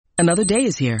Another day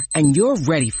is here, and you're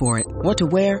ready for it. What to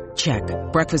wear? Check.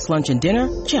 Breakfast, lunch, and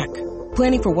dinner? Check.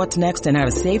 Planning for what's next and how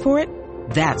to save for it?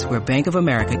 That's where Bank of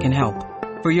America can help.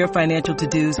 For your financial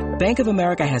to-dos, Bank of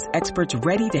America has experts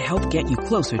ready to help get you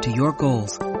closer to your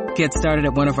goals. Get started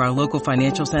at one of our local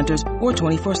financial centers or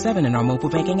 24/7 in our mobile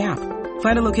banking app.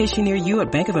 Find a location near you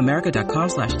at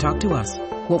bankofamerica.com/talktous.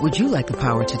 What would you like the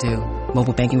power to do?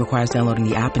 Mobile banking requires downloading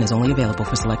the app and is only available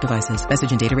for select devices. Message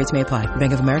and data rates may apply.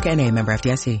 Bank of America N.A., member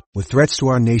FDIC. With threats to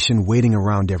our nation waiting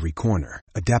around every corner,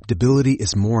 adaptability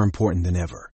is more important than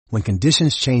ever. When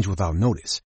conditions change without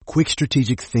notice, quick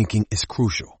strategic thinking is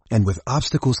crucial. And with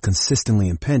obstacles consistently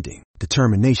impending,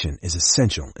 determination is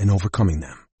essential in overcoming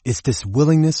them. It's this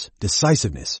willingness,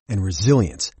 decisiveness, and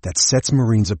resilience that sets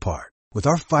Marines apart. With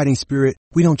our fighting spirit,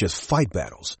 we don't just fight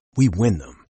battles, we win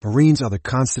them. Marines are the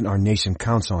constant our nation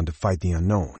counts on to fight the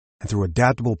unknown. And through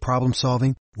adaptable problem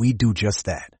solving, we do just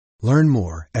that. Learn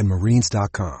more at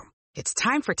Marines.com. It's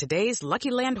time for today's Lucky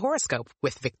Land horoscope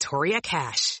with Victoria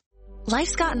Cash.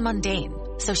 Life's gotten mundane,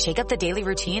 so shake up the daily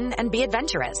routine and be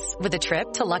adventurous with a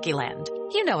trip to Lucky Land.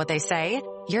 You know what they say,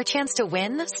 your chance to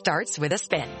win starts with a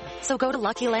spin. So go to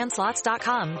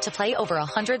LuckyLandSlots.com to play over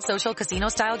 100 social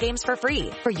casino-style games for free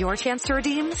for your chance to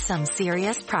redeem some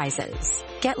serious prizes.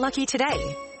 Get lucky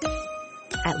today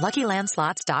at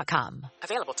LuckyLandSlots.com.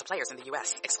 Available to players in the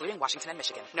U.S., excluding Washington and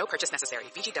Michigan. No purchase necessary.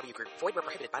 VGW Group. Void where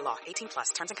prohibited by law.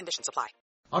 18+. Terms and conditions apply.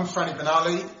 I'm Franny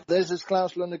Benali. This is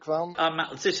Klaus Lundekvam. I'm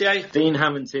Matt Letitia. Dean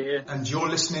Hammond here. And you're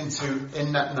listening to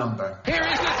In That Number. Here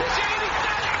is Letitia.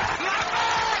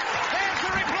 Here's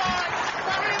the reply.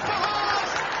 Marion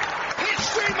Pahars.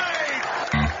 History made.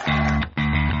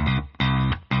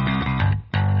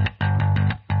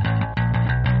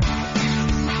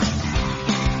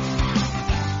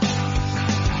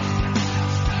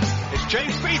 It's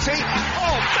James Beattie.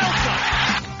 Oh, Belter.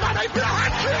 Mane for a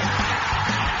hat-trick.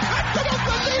 That's an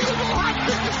unbelievable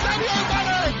hat-trick to Sadio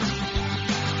Mane.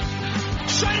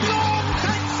 Shane Long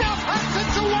takes Southampton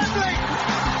to Wembley.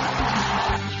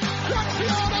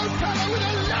 Graziano Pella with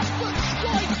a left foot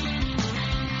strike.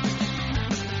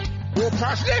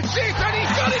 Ward-Prowse lifts it and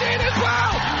he's got it in as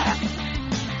well.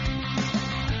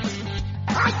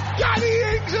 And Danny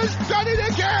Ings has done it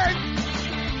again.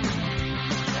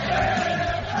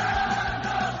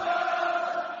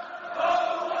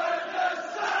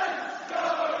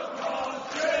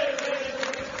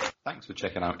 Thanks for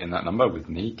checking out In That Number with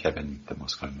me, Kevin, the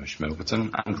Moscow Mush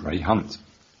Milverton, and Ray Hunt.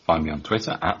 Find me on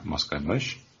Twitter at Moscow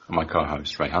Mush, and my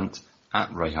co-host Ray Hunt at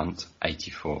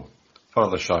RayHunt84. Follow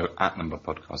the show at Number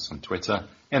Podcast on Twitter,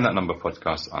 In That Number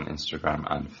Podcast on Instagram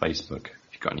and Facebook.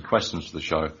 If you've got any questions for the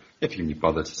show, if you can be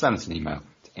bothered, send us an email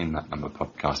to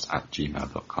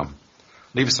inthatnumberpodcast@gmail.com.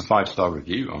 Leave us a 5-star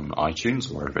review on iTunes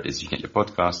or wherever it is you get your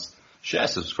podcasts. Share,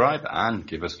 subscribe, and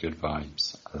give us good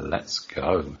vibes. Let's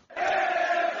go.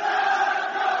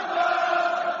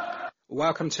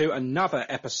 Welcome to another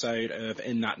episode of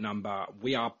In That Number.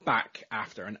 We are back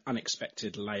after an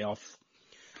unexpected layoff.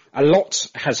 A lot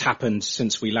has happened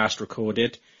since we last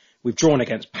recorded. We've drawn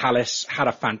against Palace, had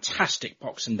a fantastic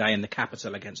Boxing Day in the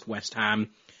capital against West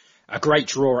Ham, a great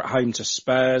draw at home to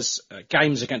Spurs,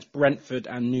 games against Brentford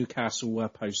and Newcastle were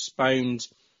postponed,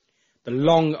 the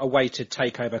long-awaited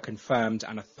takeover confirmed,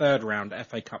 and a third-round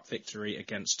FA Cup victory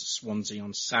against Swansea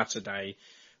on Saturday.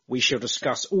 We shall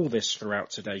discuss all this throughout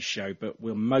today's show, but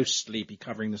we'll mostly be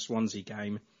covering the Swansea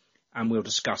game, and we'll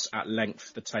discuss at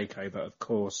length the takeover, of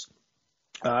course.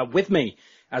 With me,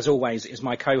 as always, is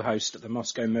my co-host at the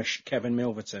Moscow Mush, Kevin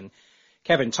Milverton.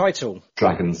 Kevin, title?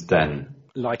 Dragon's Den.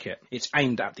 Like it. It's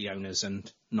aimed at the owners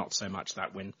and not so much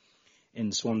that win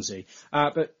in Swansea.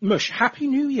 But Mush, Happy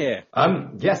New Year.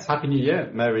 Yes, Happy New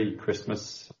Year. Merry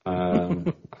Christmas.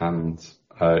 And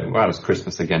it was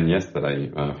Christmas again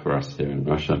yesterday for us here in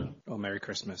Russia. Oh, Merry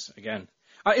Christmas again.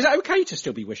 Is it okay to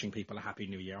still be wishing people a Happy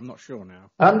New Year? I'm not sure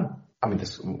now. I don't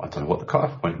know what the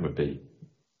cut-off point would be.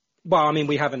 Well, I mean,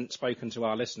 we haven't spoken to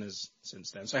our listeners since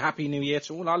then. So Happy New Year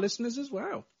to all our listeners as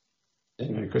well. Yeah,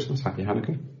 Merry Christmas, Happy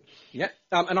Hanukkah. Yeah,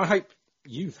 and I hope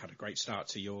you've had a great start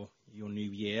to your new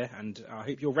year, and I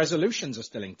hope your resolutions are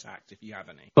still intact, if you have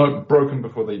any. Not broken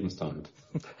before they even started.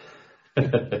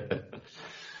 But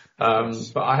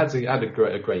I had a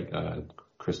great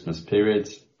Christmas period.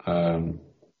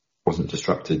 Wasn't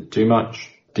disrupted too much.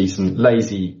 Decent,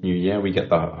 lazy New Year. We get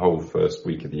the whole first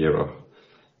week of the year off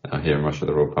here in Russia.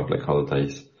 They're all public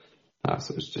holidays.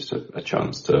 So it's just a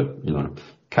chance to,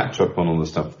 catch up on all the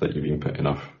stuff that you've been putting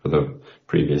off for the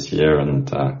previous year and,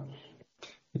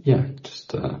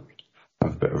 just have a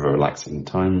bit of a relaxing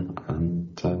time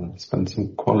and spend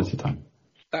some quality time.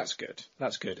 That's good.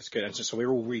 It's good. And so we're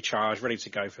all recharged, ready to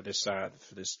go for this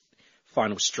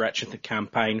final stretch of the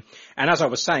campaign. And as I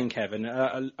was saying, Kevin,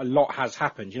 a lot has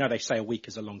happened. You know, they say a week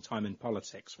is a long time in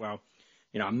politics. Well,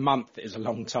 you know, a month is a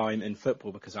long time in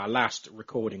football because our last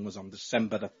recording was on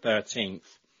December the 13th.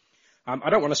 I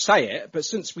don't want to say it, but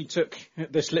since we took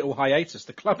this little hiatus,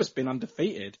 the club has been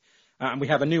undefeated. And we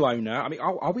have a new owner. I mean,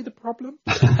 are we the problem?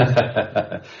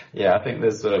 Yeah, I think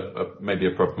there's maybe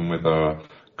a problem with our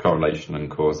correlation and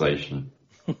causation.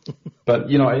 But,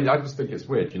 you know, I just think it's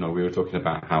weird. You know, we were talking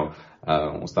about how,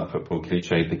 what's that football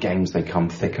cliche? The games, they come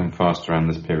thick and fast around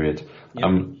this period. Yep.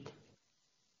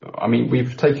 I mean,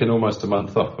 we've taken almost a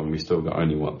month off and we still got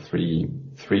only, three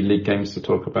league games to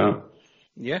talk about?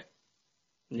 Yeah.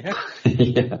 Yeah.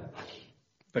 Yeah.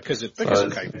 Because of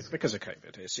COVID. Because of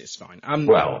COVID. It's fine.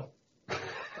 Well,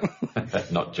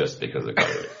 not just because of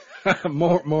COVID.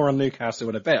 more on Newcastle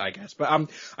in a bit, I guess. But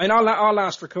in our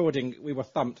last recording, we were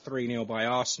thumped 3-0 by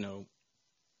Arsenal,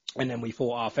 and then we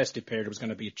thought our festive period was going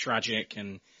to be tragic.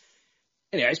 And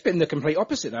you know, it's been the complete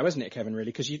opposite, though, isn't it, Kevin?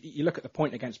 Really, because you look at the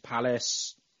point against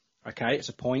Palace. Okay, it's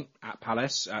a point at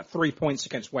Palace. 3 points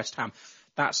against West Ham.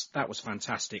 That was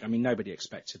fantastic. I mean, nobody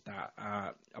expected that.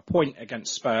 A point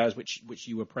against Spurs, which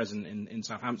you were present in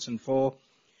Southampton for.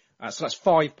 So that's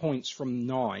 5 points from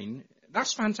 9.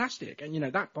 That's fantastic. And, you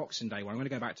know, that Boxing Day one, I'm going to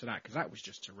go back to that because that was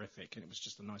just terrific and it was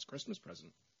just a nice Christmas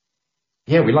present.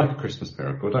 Yeah, we like a Christmas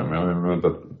miracle, don't we? I remember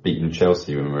beating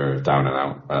Chelsea when we were down and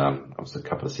out. That was a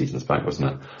couple of seasons back,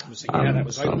 wasn't it? That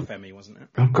was Obafemi, wasn't it?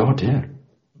 Oh, God, yeah.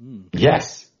 Mm.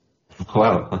 Yes.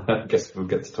 Well, I guess we'll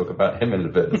get to talk about him in a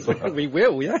bit as well. We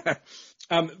will, yeah.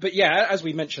 But yeah, as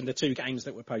we mentioned, the 2 games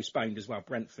that were postponed as well,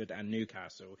 Brentford and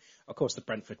Newcastle. Of course, the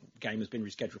Brentford game has been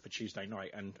rescheduled for Tuesday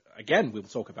night, and again, we'll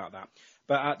talk about that.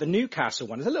 But the Newcastle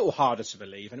one is a little harder to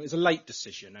believe, and it was a late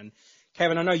decision. And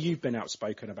Kevin, I know you've been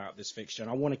outspoken about this fixture, and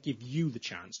I want to give you the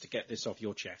chance to get this off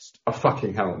your chest. Oh,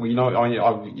 fucking hell. Well, you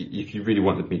know, if you really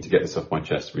wanted me to get this off my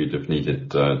chest, we'd have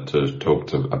needed to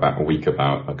talk about a week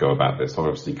ago about this. I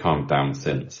obviously calmed down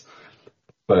since.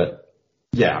 But,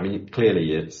 yeah, I mean,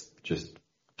 clearly it's just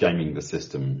gaming the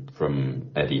system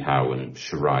from Eddie Howe and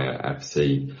Sharia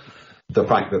FC. The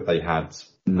fact that they had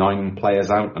 9 players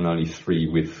out and only 3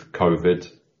 with COVID.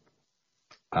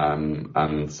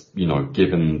 And, you know,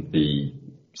 given the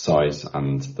size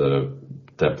and the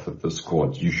depth of the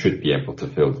squad, you should be able to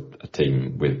field a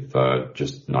team with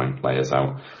just 9 players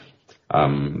out.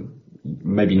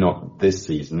 Maybe not this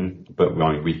season, but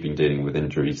we've been dealing with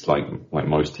injuries like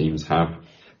most teams have,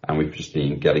 and we've just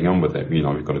been getting on with it. You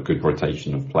know, we've got a good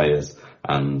rotation of players,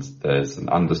 and there's an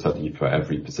understudy for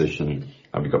every position,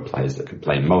 and we've got players that can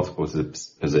play in multiple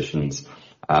positions,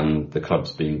 and the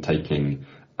club's been taking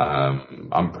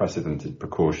unprecedented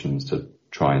precautions to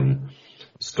try and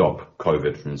stop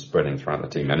COVID from spreading throughout the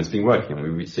team. And it's been working. I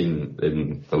mean, we've seen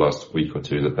in the last week or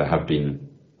two that there have been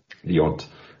the odd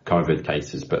COVID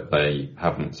cases, but they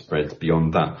haven't spread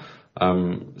beyond that.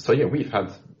 So yeah, we've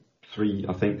had 3,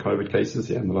 I think, COVID cases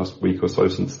in the last week or so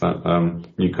since that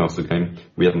Newcastle game.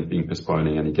 We haven't been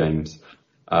postponing any games.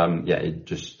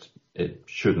 It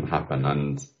shouldn't happen.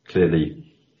 And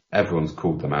clearly everyone's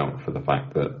called them out for the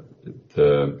fact that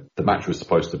the match was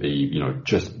supposed to be, you know,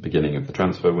 just at the beginning of the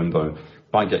transfer window.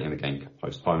 By getting the game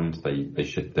postponed, they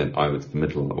should then either to the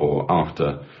middle or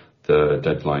after the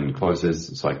deadline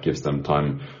closes, so it gives them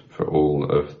time for all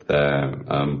of their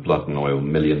blood and oil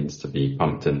millions to be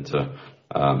pumped into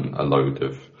a load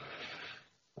of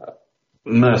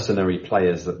mercenary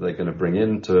players that they're going to bring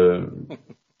in to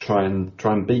try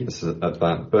and beat us at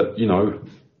that. But, you know,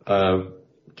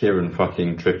 Kieran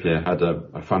fucking Trippier had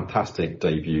a fantastic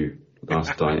debut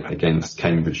last night against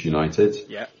Cambridge United.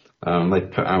 Yeah. They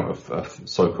put out a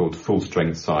so-called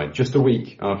full-strength side just a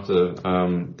week after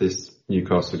this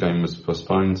Newcastle game was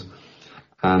postponed.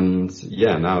 And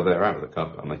yeah, now they're out of the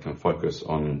cup and they can focus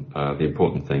on the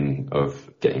important thing of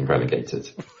getting relegated.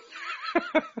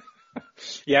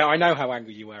 Yeah, I know how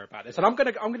angry you were about this, and I'm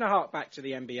gonna hark back to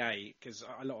the NBA because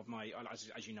a lot of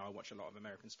as you know, I watch a lot of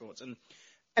American sports, and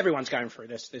everyone's going through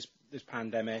this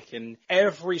pandemic, and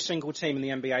every single team in the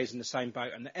NBA is in the same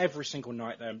boat, and every single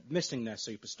night they're missing their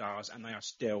superstars, and they are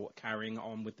still carrying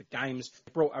on with the games.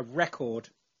 They brought a record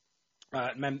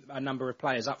a number of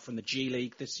players up from the G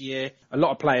League this year. A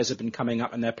lot of players have been coming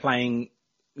up, and they're playing.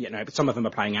 You know, some of them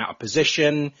are playing out of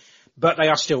position, but they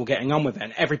are still getting on with it,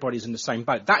 and everybody's in the same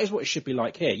boat. That is what it should be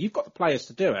like here. You've got the players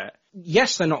to do it.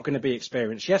 Yes, they're not going to be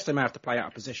experienced. Yes, they may have to play out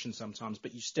of position sometimes,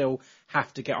 but you still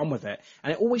have to get on with it.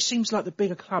 And it always seems like the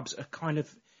bigger clubs are kind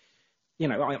of, you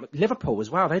know, like Liverpool as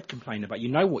well, they'd complain about, you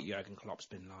know what Jurgen Klopp's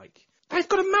been like. They've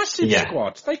got a massive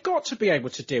squad. They've got to be able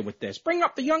to deal with this. Bring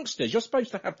up the youngsters. You're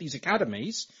supposed to have these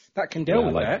academies that can deal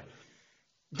with it.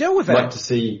 Deal with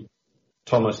it.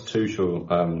 Thomas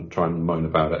Tuchel try and moan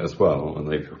about it as well,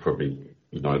 and they could probably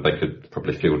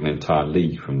field an entire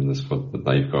league from the squad that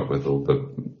they've got with all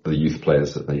the youth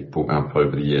players that they've brought out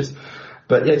over the years.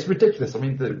 But yeah, it's ridiculous. I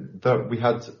mean, we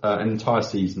had an entire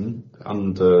season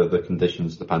under the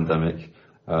conditions of the pandemic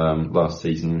last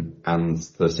season, and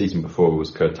the season before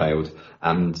was curtailed.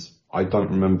 And I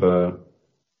don't remember,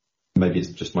 maybe it's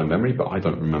just my memory, but I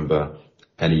don't remember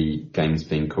any games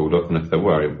being called off. And if there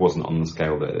were, it wasn't on the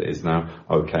scale that it is now.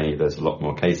 Okay, there's a lot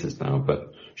more cases now,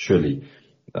 but surely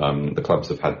the clubs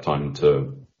have had time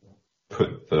to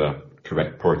put the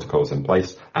correct protocols in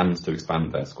place and to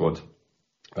expand their squad.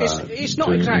 It's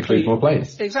not exactly more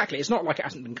players. Exactly. It's not like it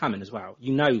hasn't been coming as well.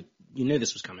 You knew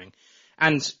this was coming.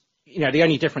 And, the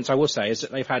only difference I will say is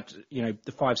that they've had,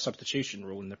 the 5 substitution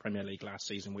rule in the Premier League last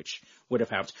season, which would have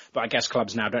helped. But I guess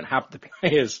clubs now don't have the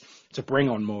players to bring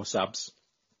on more subs.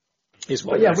 It's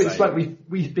like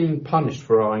we've been punished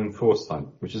for our own foresight,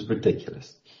 which is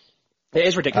ridiculous. It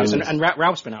is ridiculous. And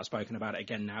Ralph's been outspoken about it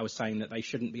again now, saying that they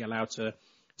shouldn't be allowed to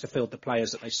field the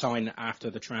players that they sign after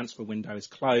the transfer window is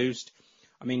closed.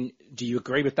 I mean, do you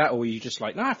agree with that, or are you just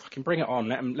like, nah, fucking bring it on,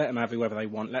 let them have whoever they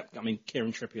want?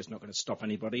 Kieran Trippier's not going to stop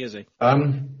anybody, is he?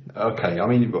 Okay. I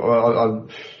mean,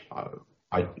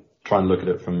 I try and look at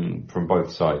it from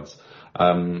both sides.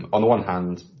 On the one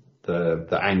hand,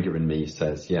 the anger in me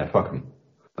says, yeah, fuck them.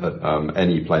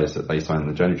 Any players that they sign in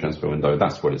the January transfer window,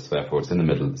 that's what it's there for. It's in the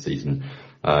middle of the season.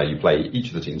 You play each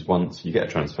of the teams once, you get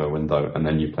a transfer window, and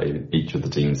then you play each of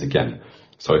the teams again.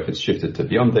 So if it's shifted to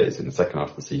beyond it, it's in the second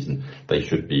half of the season, they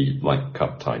should be like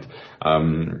cup tied.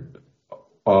 On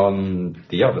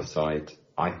the other side,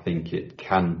 I think it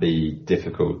can be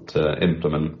difficult to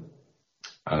implement,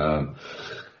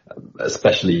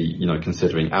 especially,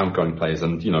 considering outgoing players.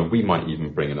 And, we might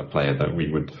even bring in a player that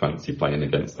we would fancy playing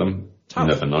against them. Tough.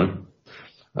 You never know.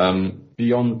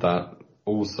 Beyond that,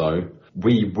 also,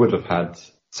 we would have had,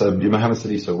 so Mohamed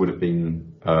Salisu would have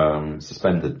been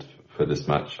suspended for this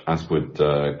match, as would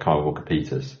Kyle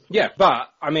Walker-Peters. Yeah, but,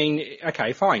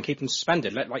 okay, fine, keep them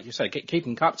suspended. Like you said, keep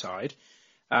them cup tied.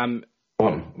 Well,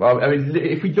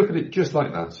 if we look at it just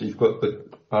like that, so you've got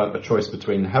a choice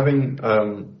between having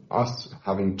us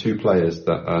having 2 players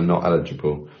that are not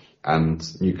eligible and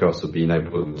Newcastle being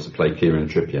able to play Kieran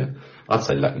Trippier. I'd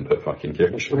say let them put fucking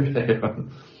Kieran Trippier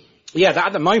on. Yeah, that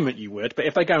at the moment you would, but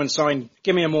if they go and sign,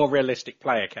 give me a more realistic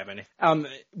player, Kevin.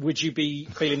 Would you be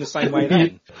feeling the same way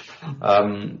then?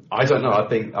 I don't know. I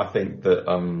think that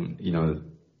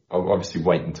I'll obviously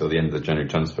wait until the end of the January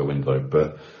transfer window,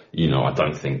 but I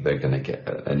don't think they're going to get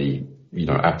any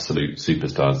absolute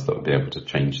superstars that will be able to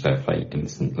change their fate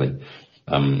instantly.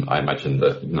 I imagine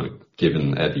that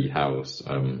given Eddie Howe's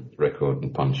record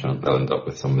and punch out, they'll end up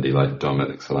with somebody like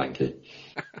Dominic Solanke.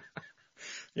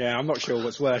 Yeah, I'm not sure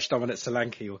what's worse, Dominic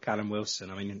Solanke or Callum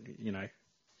Wilson. I mean,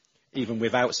 even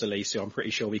without Salisu, I'm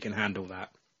pretty sure we can handle that.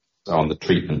 On the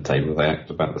treatment table, they act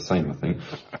about the same, I think.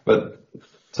 But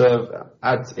to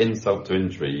add insult to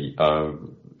injury,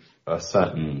 a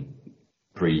certain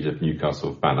breed of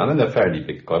Newcastle fan, and then they're fairly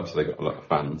big clubs, so they've got a lot of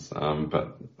fans,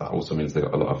 but that also means they've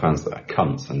got a lot of fans that are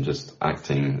cunts and just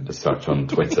acting as such on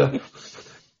Twitter,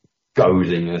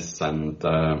 goading us and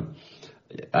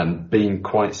being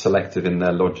quite selective in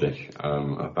their logic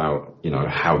about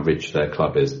how rich their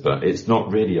club is. But it's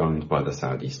not really owned by the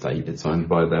Saudi state, it's owned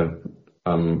by their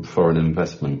foreign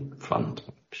investment fund.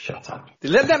 Shut up.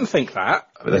 Let them think that.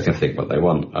 But they can think what they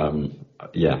want.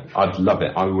 Yeah, I'd love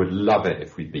it. I would love it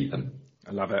if we beat them.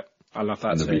 I love it. I love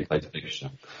that in the too. replay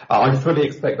fixture. I fully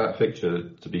expect that fixture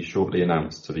to be shortly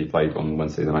announced to be played on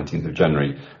Wednesday the 19th of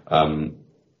January.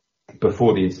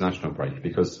 Before the international break,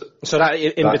 because so that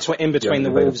in between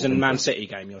the Wolves and Man City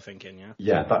game, you're thinking, yeah?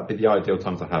 Yeah, that'd be the ideal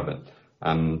time to have it.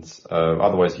 And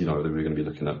otherwise, we're going to be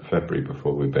looking at February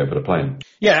before we'd be able to play them.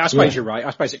 Yeah, I suppose you're right. I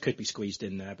suppose it could be squeezed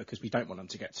in there because we don't want them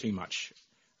to get too much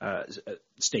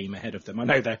steam ahead of them. I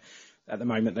know at the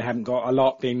moment they haven't got a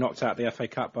lot, being knocked out of the FA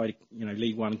Cup by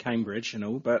League One Cambridge and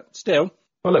all, but still.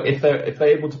 Well, look, if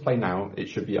they're able to play now, it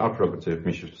should be our prerogative.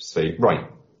 We should say, right,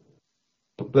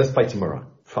 let's play tomorrow.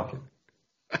 Fuck it.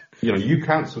 You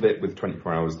cancelled it with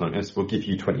 24 hours notice. We'll give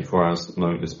you 24 hours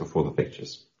notice before the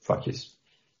fixtures. Fuck yes.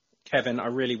 Kevin, I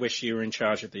really wish you were in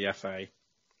charge of the FA.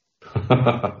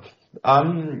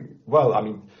 Well, I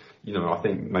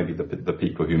think maybe the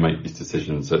people who make these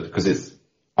decisions, because it's,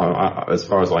 as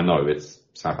far as I know, it's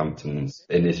Southampton's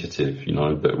initiative,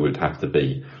 that would have to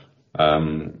be.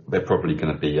 They're probably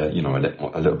going to be, a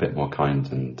little bit more kind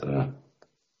and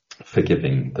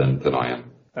forgiving than I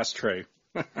am. That's true.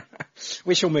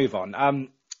 We shall move on.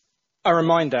 A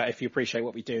reminder, if you appreciate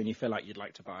what we do and you feel like you'd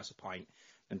like to buy us a pint,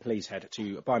 then please head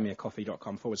to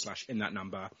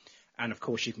buymeacoffee.com/in-that-number. And of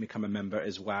course, you can become a member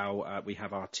as well. We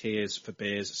have our tiers for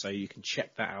beers, so you can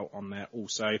check that out on there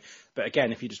also. But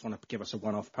again, if you just want to give us a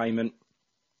one-off payment,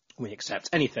 we accept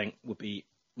anything, would be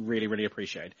really, really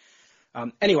appreciated.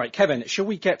 Anyway, Kevin, shall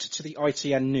we get to the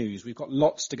ITN news? We've got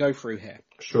lots to go through here.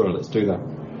 Sure, let's do that.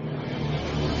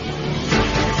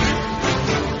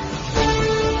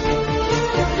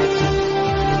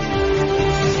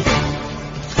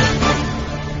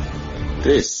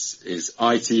 This is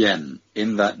ITN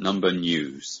In That Number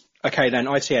News. Okay, then,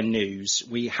 ITN news.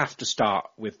 We have to start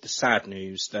with the sad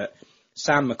news that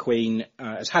Sam McQueen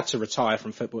has had to retire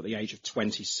from football at the age of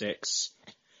 26.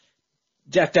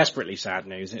 Desperately sad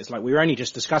news. It's like we were only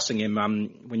just discussing him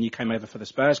when you came over for the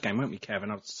Spurs game, weren't we, Kevin?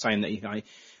 I was saying that I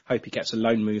hope he gets a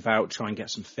loan move out, try and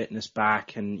get some fitness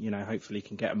back, and hopefully he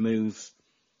can get a move,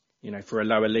 for a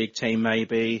lower league team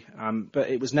maybe.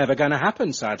 But it was never going to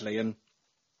happen, sadly, and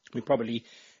we probably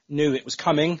knew it was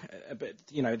coming. But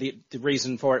the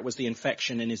reason for it was the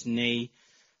infection in his knee.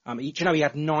 He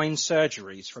had 9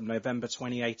 surgeries from November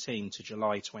 2018 to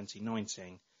July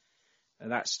 2019.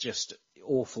 And that's just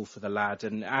awful for the lad.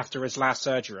 And after his last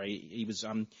surgery, he was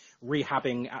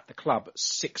rehabbing at the club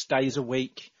 6 days a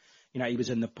week. He was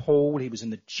in the pool, he was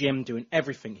in the gym, doing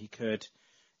everything he could,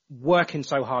 working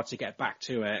so hard to get back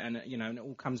to it. And, and it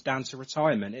all comes down to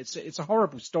retirement. It's a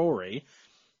horrible story.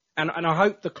 And I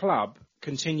hope the club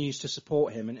continues to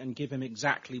support him and give him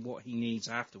exactly what he needs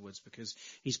afterwards, because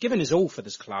he's given his all for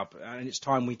this club, and it's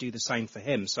time we do the same for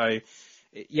him. So,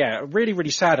 yeah, really, really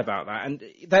sad about that. And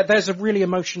there's a really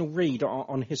emotional read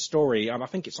on his story. I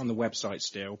think it's on the website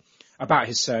still, about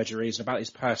his surgeries, about his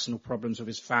personal problems with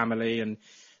his family. And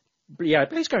yeah,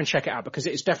 please go and check it out, because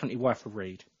it is definitely worth a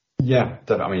read. Yeah,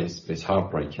 it's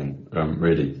heartbreaking,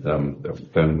 really.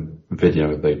 The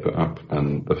video they put up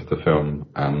and the film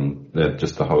and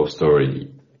just the whole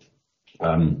story.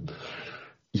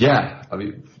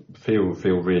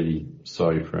 Feel really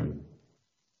sorry for him.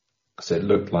 So it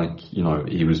looked like,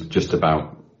 he was just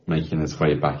about making his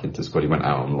way back into squad. He went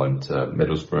out on loan to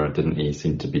Middlesbrough, didn't he? He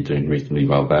seemed to be doing reasonably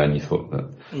well there, and you thought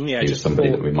that he was somebody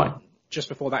that we might... Just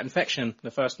before that infection, the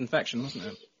first infection, wasn't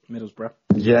it? Middlesbrough.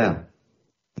 Yeah.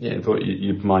 Yeah, I thought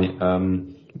you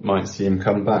might see him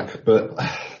come back, but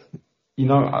in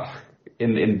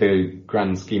the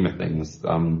grand scheme of things,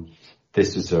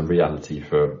 this is a reality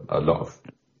for a lot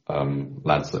of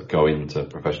lads that go into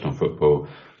professional football.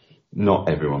 Not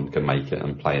everyone can make it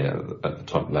and play at the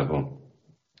top level.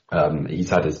 He's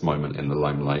had his moment in the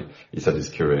limelight. He's had his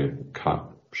career cut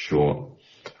short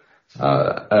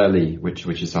early, which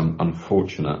is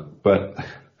unfortunate, but.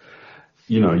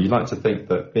 You like to think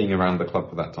that being around the club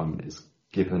for that time is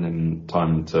given him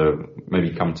time to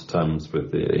maybe come to terms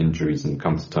with the injuries and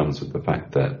come to terms with the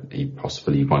fact that he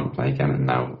possibly won't play again, and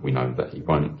now we know that he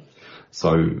won't.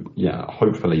 So, yeah,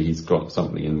 hopefully he's got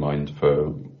something in mind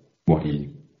for what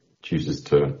he chooses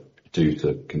to do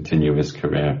to continue his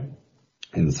career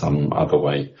in some other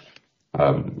way.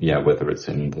 Whether it's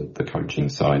in the coaching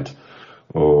side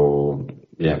or,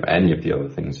 any of the other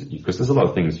things, because there's a lot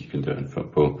of things you can do in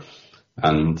football.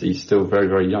 And he's still very,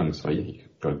 very young, so he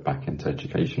could go back into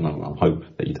education. I'll hope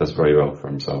that he does very well for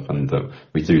himself, and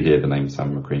we do hear the name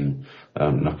Sam McQueen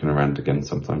knocking around again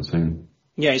sometime soon.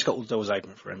 Yeah, he's got all the doors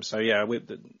open for him, so yeah,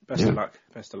 best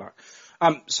of luck.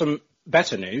 Some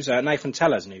better news, Nathan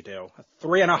Teller's new deal, a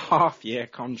 3.5-year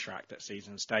contract at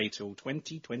season's day till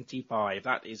 2025.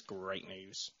 That is great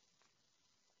news.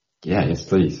 Yeah, yes,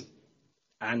 please.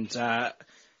 And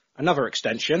another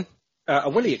extension, a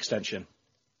Willie extension.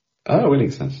 Oh, Willie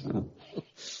extension.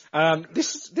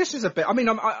 This is a bit. I mean,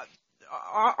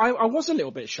 I was a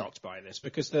little bit shocked by this,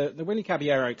 because the Willie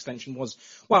Caballero extension was,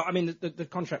 the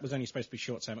contract was only supposed to be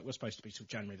short term. It was supposed to be till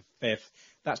January the 5th.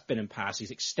 That's been and passed.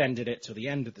 He's extended it till the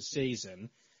end of the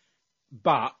season.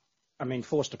 But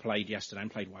Forster played yesterday and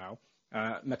played well.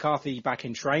 McCarthy back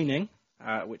in training,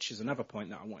 which is another point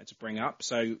that I wanted to bring up.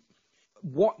 So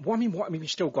we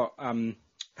still got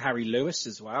Harry Lewis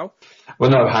as well. Well,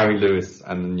 no, Harry Lewis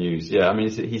and the news. Yeah,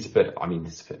 he's a bit.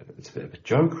 It's a bit of a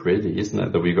joke, really, isn't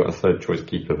it? That we've got a third choice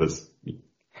keeper that's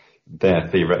there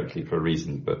theoretically for a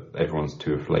reason, but everyone's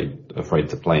too afraid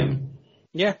to play him.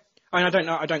 Yeah, I don't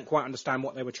know. I don't quite understand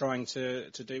what they were trying to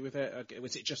do with it.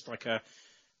 Was it just like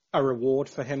a reward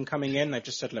for him coming in? They've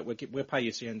just said, look, we'll pay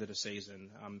you to the end of the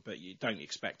season, but you don't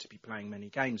expect to be playing many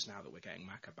games now that we're getting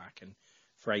Macca back and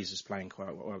Fraser's playing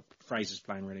quite well. Fraser's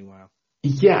playing really well.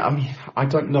 Yeah, I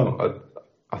don't know.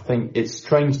 I think it's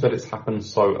strange that it's happened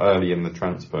so early in the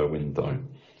transfer window.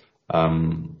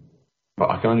 But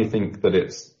I can only think that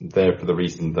it's there for the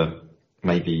reason that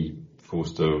maybe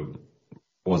Forster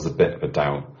was a bit of a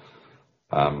doubt.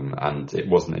 And it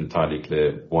wasn't entirely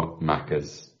clear what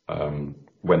Macca's,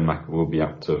 when Macca will be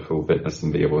up to full fitness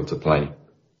and be able to play.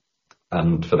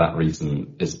 And for that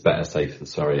reason, it's better safe than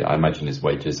sorry. I imagine his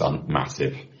wages aren't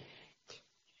massive.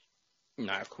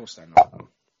 No, of course they're not.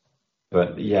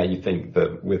 But yeah, you think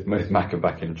that with Macca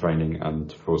back in training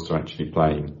and Forster actually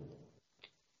playing,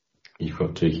 you've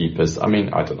got two keepers. I mean,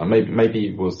 I don't know.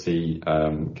 Maybe we'll see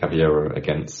Cavallero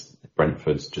against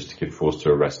Brentford just to give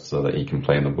Forster a rest so that he can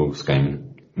play in the Wolves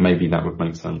game. Maybe that would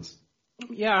make sense.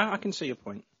 Yeah, I can see your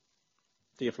point.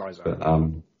 Dia flies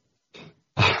out.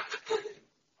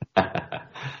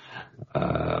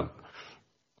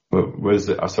 Was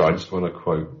it? Sorry, I just want to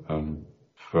quote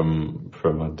from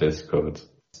our Discord.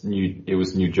 It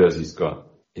was New Jersey Scott.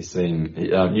 He's saying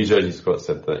New Jersey Scott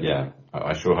said that, yeah,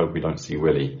 I sure hope we don't see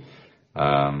Willie.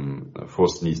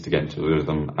 Forster needs to get into the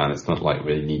rhythm, and it's not like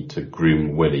we need to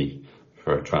groom Willie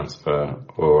for a transfer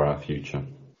or our future.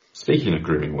 Speaking of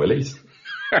grooming Willies,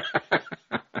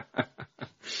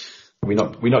 we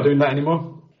not doing that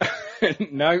anymore?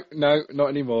 No, not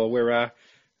anymore.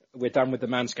 We're done with the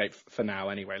Manscaped for now,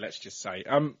 anyway. Let's just say,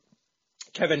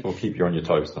 Kevin. We'll keep you on your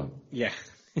toes, though. Yeah,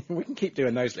 we can keep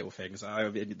doing those little things.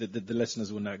 The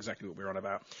listeners will know exactly what we're on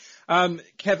about.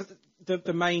 Kev,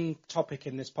 the main topic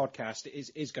in this podcast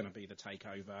is going to be the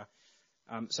takeover.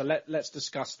 So let's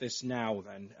discuss this now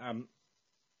then.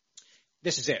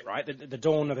 This is it, right? The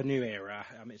dawn of a new era.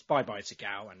 It's bye-bye to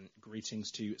Gal and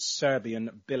greetings to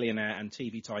Serbian billionaire and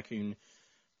TV tycoon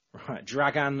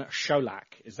Dragan Šolak.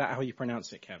 Is that how you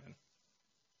pronounce it, Kevin?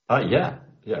 Yeah,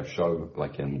 show,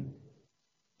 like in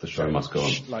the show must go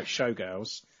on. Like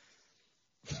Showgirls.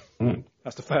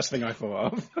 That's the first thing I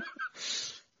thought of.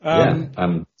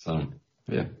 It's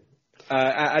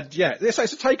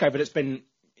a takeover that's been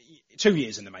 2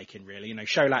 years in the making, really. You know,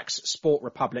 Šolak's Sport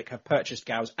Republic have purchased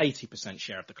Gal's 80%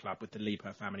 share of the club, with the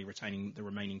Liebherr family retaining the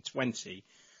remaining 20%.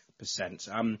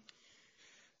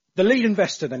 The lead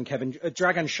investor then, Kevin,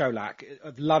 Dragan Šolak,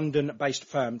 of London-based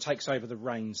firm, takes over the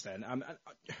reins then.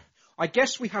 I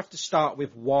guess we have to start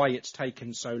with why it's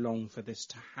taken so long for this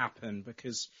to happen,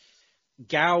 because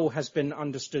Gal has been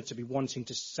understood to be wanting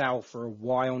to sell for a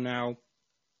while now.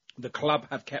 The club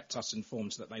have kept us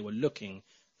informed that they were looking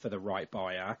for the right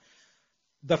buyer.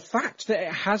 The fact that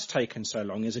it has taken so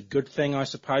long is a good thing, I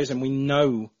suppose, and we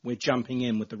know we're jumping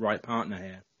in with the right partner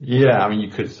here. Yeah, I mean, you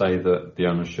could say that the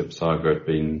ownership saga had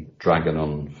been dragging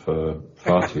on for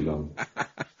far too long.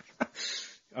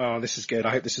 Oh, this is good.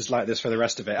 I hope this is like this for the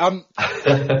rest of it.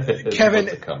 Kevin,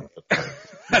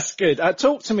 that's good.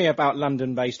 Talk to me about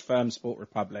London-based firm Sport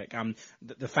Republic.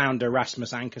 The founder,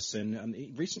 Rasmus Ankersen,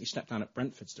 he recently stepped down at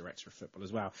Brentford's director of football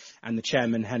as well, and the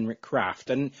chairman, Henrik Kraft.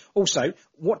 And also,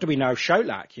 what do we know of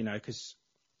Šolak? You know, because,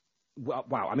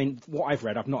 wow, I mean, what I've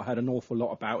read, I've not heard an awful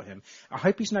lot about him. I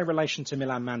hope he's no relation to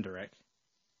Milan Mandaric.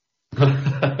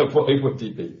 What would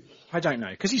he be? I don't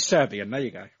know, because he's Serbian. There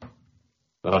you go.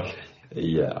 Okay.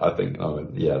 Yeah, I think,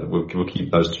 we'll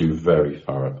keep those two very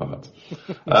far apart.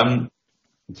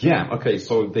 Okay,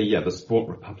 so the Sport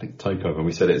Republic takeover,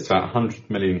 we said it's about 100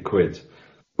 million quid,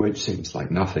 which seems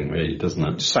like nothing really, doesn't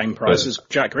it? Same price as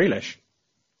Jack Grealish.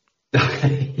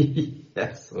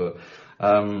 Yes.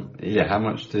 How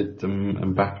much did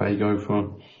Mbappe go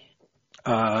for?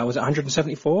 Was it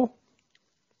 174?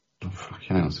 Oh,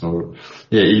 fucking hell. So,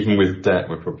 yeah, even with debt,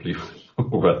 we're probably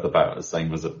worth about the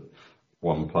same as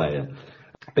one player.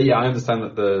 But yeah, I understand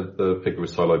that the figure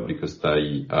was so low because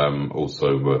they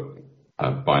also were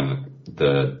buying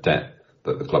the debt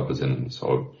that the club was in.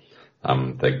 So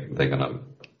they're going to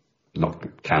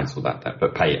not cancel that debt,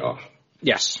 but pay it off.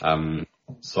 Yes.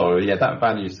 That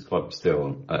values the club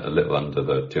still a little under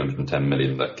the 210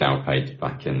 million that Gal paid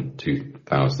back in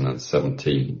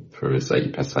 2017 for his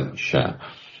 8% share.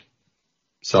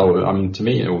 So, I mean, to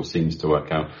me, it all seems to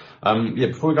work out.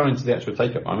 Before we go into the actual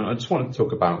take-up, I mean, I just wanted to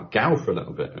talk about Gal for a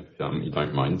little bit, if you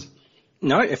don't mind.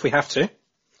 No, if we have to.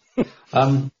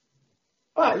 I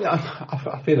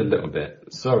feel a little bit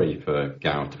sorry for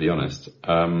Gal, to be honest.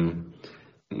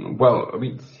 Well, I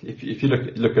mean, if you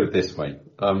look at it this way,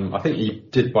 I think he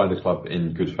did buy the club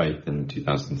in good faith in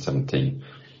 2017,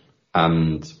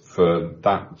 and for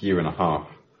that year and a half,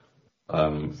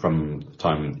 from the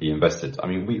time he invested, I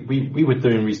mean, we were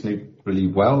doing reasonably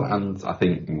well, and I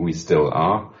think we still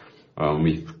are.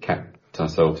 We've kept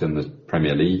ourselves in the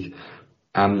Premier League,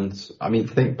 and I mean,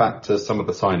 think back to some of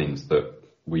the signings that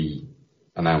we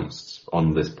announced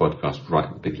on this podcast right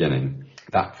at the beginning.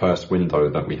 That first window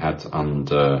that we had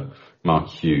under Mark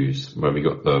Hughes, where we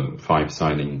got the 5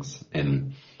 signings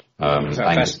in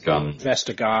Angus Gunn,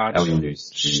 Vestergaard,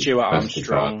 Stuart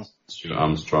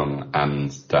Armstrong,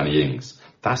 and Danny Ings.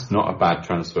 that's not a bad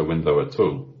transfer window at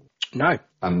all. No.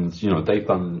 And, they've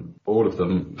done all of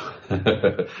them,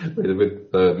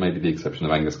 with maybe the exception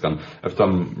of Angus Gunn, have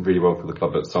done really well for the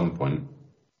club at some point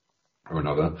or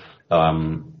another.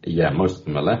 Most of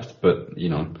them are left, but,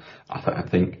 I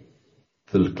think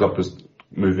the club was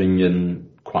moving in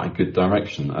quite a good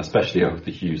direction, especially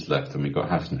after Hughes left and we got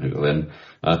Hasenhüttl in.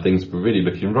 Things were really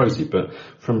looking rosy, but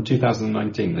from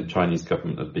 2019, the Chinese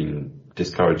government had been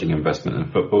discouraging investment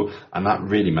in football, and that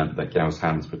really meant that Gao's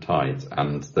hands were tied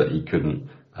and that he couldn't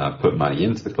put money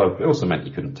into the club. It also meant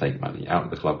he couldn't take money out of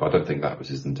the club. I don't think that was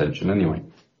his intention anyway.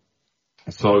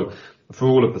 So for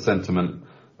all of the sentiment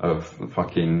of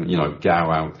fucking,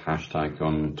 Gao out hashtag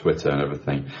on Twitter and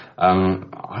everything,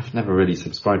 I've never really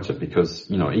subscribed to it because,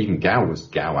 even Gao was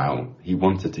Gao out. He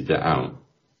wanted to get out.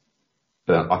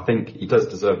 But I think he does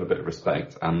deserve a bit of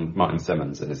respect, and Martin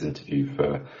Semmens in his interview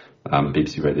for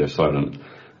BBC Radio Silent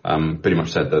pretty much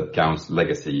said that Gao's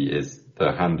legacy is the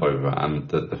handover, and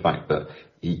the fact that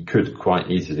he could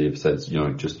quite easily have said,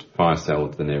 just fire sell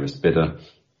to the nearest bidder,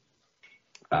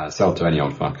 sell to any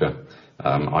old fucker.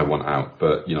 I want out,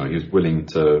 but he was willing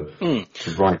to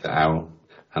write that out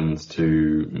and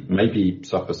to maybe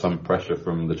suffer some pressure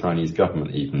from the Chinese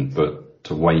government even, but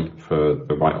to wait for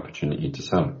the right opportunity to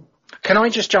sell. Can I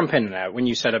just jump in there when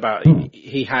you said about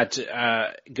he had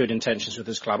good intentions with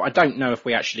his club? I don't know if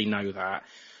we actually know that.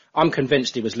 I'm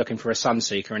convinced he was looking for a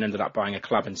Sunseeker and ended up buying a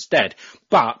club instead.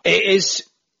 But it is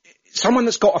someone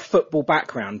that's got a football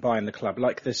background buying the club,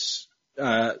 like this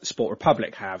Sport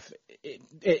Republic have.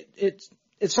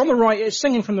 It's on the right, it's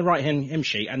singing from the right hymn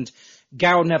sheet, and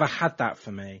Gao never had that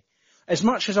for me. As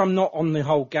much as I'm not on the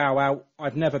whole Gao out,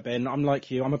 I've never been, I'm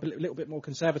like you, I'm a little bit more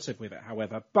conservative with it,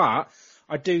 however, but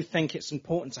I do think it's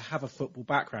important to have a football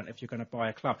background if you're going to buy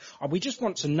a club. We just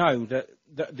want to know that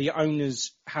the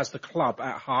owners has the club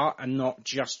at heart and not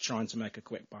just trying to make a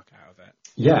quick buck out of it.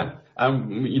 Yeah,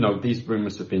 these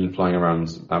rumours have been flying around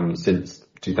since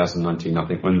 2019. I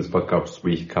think when this podcast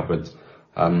we covered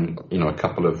a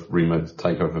couple of rumoured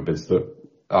takeover bids that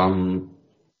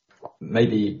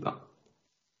maybe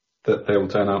that they'll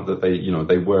turn out that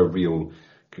they were real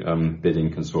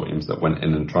bidding consortiums that went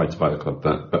in and tried to buy the club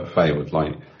but failed,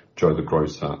 like Joe the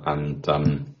Grocer and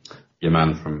your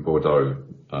man from Bordeaux,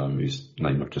 whose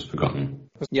name I've just forgotten.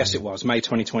 Yes, it was May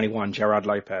 2021, Gerard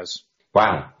Lopez.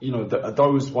 Wow,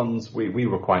 those ones we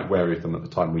were quite wary of them at the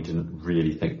time. We didn't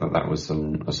really think that was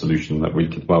a solution that we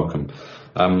could welcome.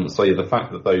 The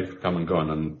fact that they've come and gone,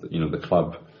 and the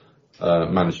club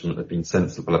management have been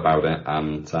sensible about it,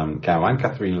 and Gao and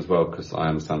Catherine as well, because I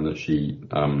understand that she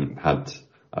had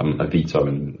a veto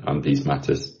in these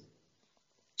matters.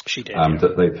 She did.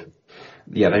 That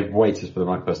they've waited for the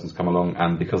right person to come along,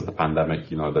 and because of the pandemic,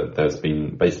 that there's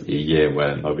been basically a year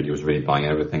where nobody was really buying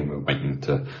everything. We're waiting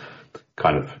to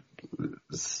kind of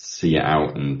see it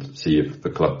out and see if the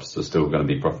clubs are still going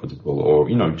to be profitable, or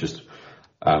just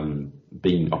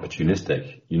being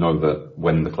opportunistic. That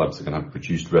when the clubs are going to have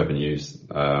reduced revenues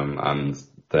and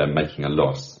they're making a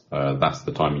loss, that's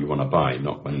the time you want to buy,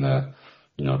 not when they're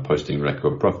posting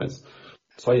record profits.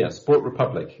 So Sport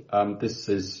Republic. This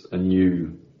is a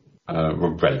new,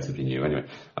 relatively new anyway,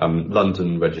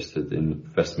 London registered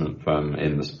investment firm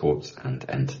in the sports and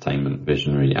entertainment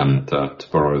visionary, and to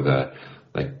borrow their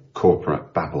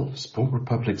corporate babble, Sport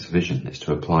Republic's vision is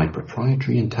to apply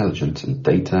proprietary intelligence and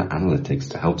data analytics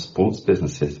to help sports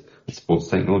businesses and sports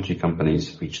technology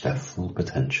companies reach their full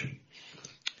potential.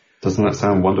 Doesn't that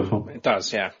sound wonderful? It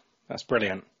does, yeah. That's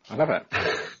brilliant. I love it.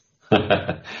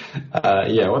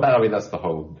 That's the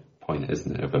whole point,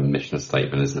 isn't it, of a mission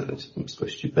statement, isn't it? I'm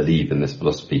supposed to believe in this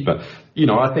philosophy, but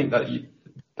I think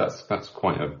that's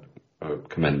quite a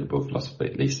commendable philosophy,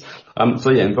 at least.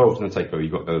 Involved in the takeover,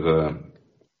 you've got the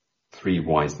three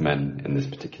wise men in this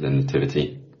particular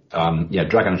nativity.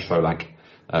 Dragan Šolak,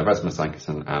 Rasmus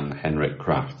Ankersen, and Henrik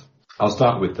Kraft. I'll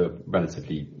start with the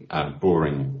relatively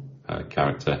boring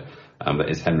character that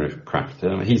is Henrik Kraft.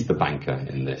 He's the banker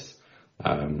in this.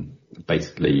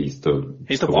 Basically, he's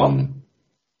the one.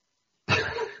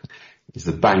 He's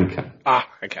the banker. Ah,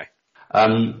 okay.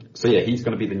 He's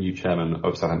going to be the new chairman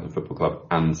of Southampton Football Club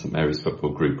and St Mary's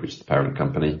Football Group, which is the parent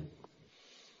company.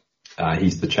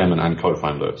 He's the chairman and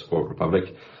co-founder of Sport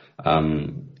Republic,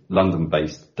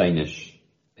 London-based Danish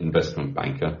investment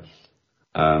banker.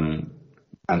 From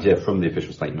the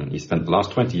official statement, he spent the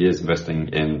last 20 years investing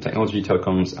in technology,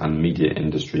 telecoms and media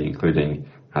industry, including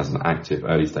as an active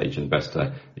early-stage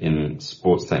investor in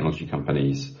sports technology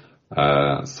companies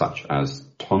such as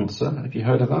Tonsa. Have you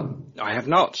heard of that? I have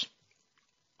not.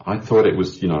 I thought it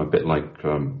was, a bit like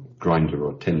Grindr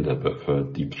or Tinder, but for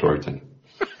deep throating.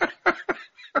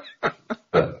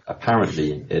 But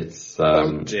apparently it's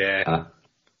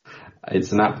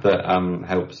it's an app that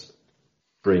helps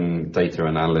bring data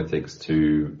and analytics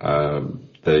to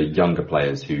the younger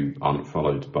players who aren't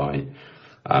followed by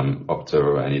Opta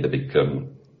or any of the big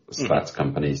stats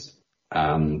companies.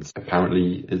 And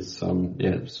apparently it's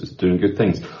just doing good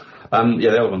things. The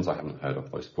other ones I haven't heard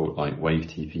of, like Sport, like Wave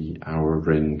TV, Hour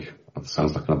Ring. That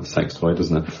sounds like another sex toy,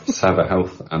 doesn't it? Sava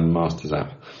Health and Masters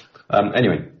app.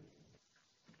 Anyway,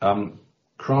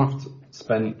 Kraft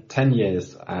spent 10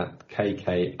 years at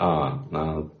KKR.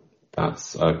 Now,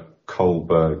 that's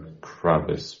Kohlberg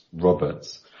Kravis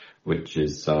Roberts, which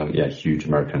is, a huge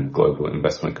American global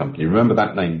investment company. Remember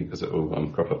that name because it will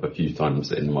crop up a few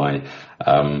times in my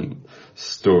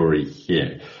story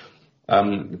here.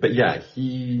 But yeah,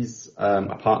 he's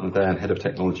a partner there and head of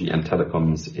technology and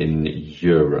telecoms in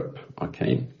Europe.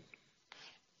 Okay.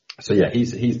 So yeah,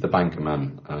 he's the banker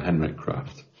man, Henrik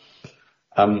Kraft.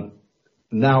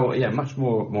 Now, much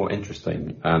more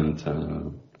interesting and, I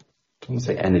don't want to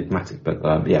say enigmatic, but,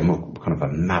 more kind of a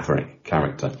maverick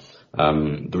character.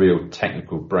 The real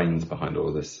technical brains behind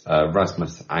all this,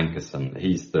 Rasmus Ankersen.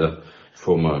 He's the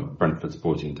former Brentford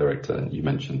sporting director you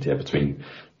mentioned, between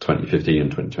 2015 and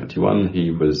 2021.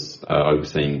 He was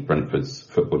overseeing Brentford's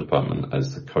football department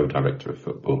as the co-director of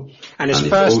football. And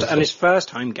his first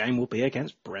home game will be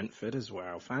against Brentford as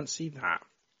well. Fancy that.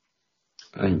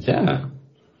 I'd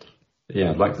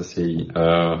like to see,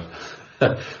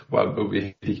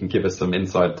 if he can give us some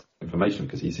inside information,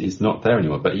 because he's not there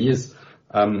anymore, but he is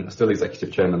still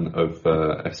executive chairman of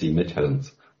FC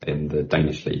Midtjylland in the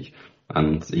Danish league,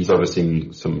 and he's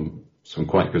overseen some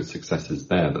quite good successes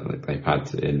there that they've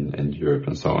had in Europe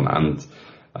and so on. And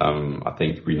I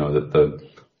think we know that the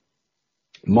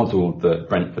model that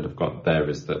Brentford have got there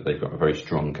is that they've got a very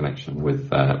strong connection with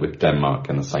Denmark,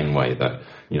 in the same way that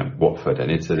Watford and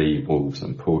Italy, Wolves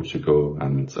and Portugal,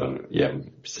 and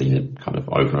we've seen it kind of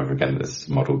over and over again. This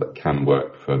model that can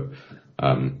work for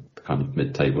kind of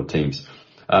mid-table teams.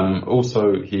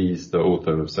 Also, he's the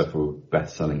author of several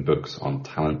best-selling books on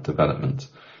talent development.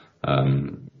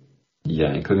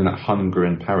 Including that Hunger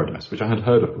in Paradise, which I had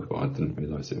heard of before. I didn't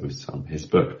realise it was his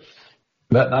book.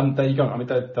 But there you go. I mean,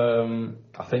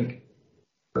 I think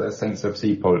the Saints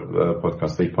FC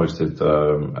podcast, they posted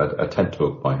a TED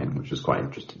talk by him, which was quite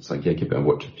interesting. So give it a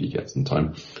watch if you get some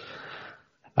time.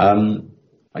 So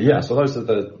those are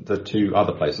the two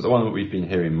other places. The one that we've been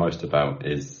hearing most about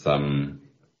is,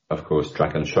 of course,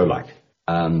 Dragan Šolak.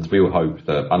 And we will hope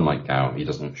that, unlike Gao, he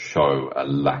doesn't show a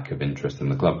lack of interest in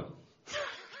the club.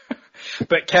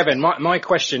 But Kevin, my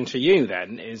question to you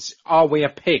then is, are we a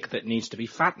pig that needs to be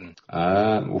fattened?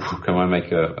 Can I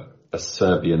make a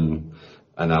Serbian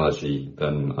analogy?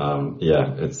 Then,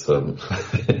 it's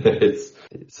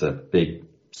it's a big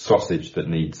sausage that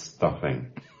needs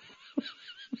stuffing.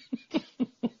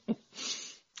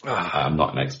 I'm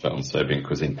not an expert on Serbian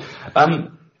cuisine.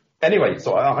 Anyway,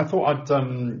 so I thought I'd,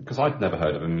 because I'd never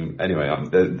heard of him. Anyway,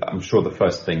 I'm sure the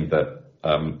first thing that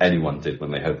anyone did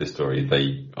when they heard this story,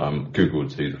 they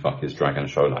Googled who the fuck is Dragan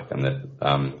Šolak, and that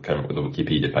came up with a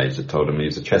Wikipedia page that told them he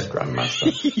was a chess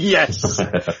grandmaster. Yes,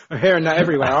 I'm hearing that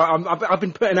everywhere. I've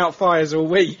been putting out fires all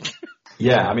week.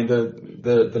 Yeah, I mean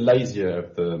the lazier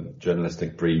of the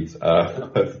journalistic breeds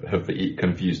have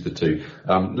confused the two.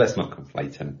 Let's not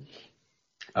conflate him.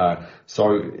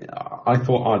 So I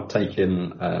thought I'd take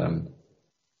in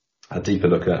a deeper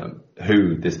look at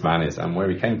who this man is and where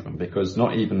he came from, because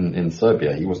not even in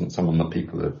Serbia, he wasn't someone that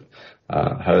people have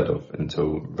heard of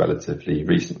until relatively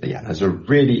recently. And there's a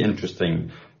really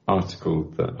interesting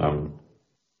article that I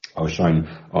was shown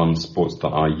on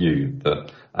sports.ru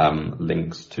that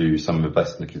links to some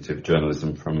investigative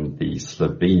journalism from the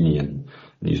Slovenian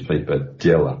newspaper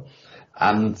Djela.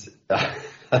 And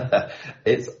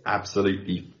it's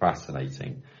absolutely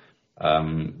fascinating. I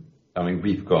mean,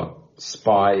 we've got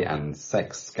spy and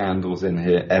sex scandals in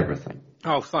here, everything.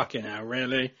 Oh, fucking hell,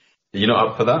 really? You're not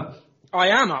up for that? I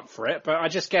am up for it, but I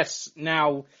just guess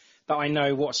now that I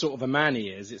know what sort of a man he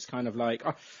is, it's kind of like,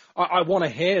 I want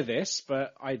to hear this,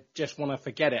 but I just want to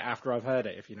forget it after I've heard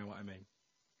it, if you know what I mean.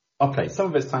 Okay, some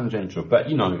of it's tangential, but,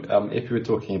 if you were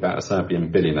talking about a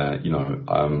Serbian billionaire,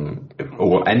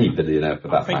 or any billionaire for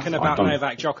that matter. I'm thinking about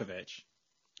Novak Djokovic,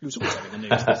 who's also in the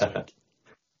news this week.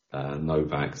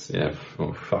 Novak's,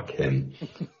 fuck him.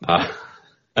 I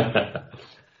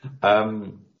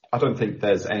don't think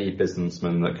there's any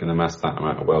businessman that can amass that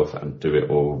amount of wealth and do it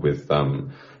all with, do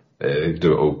it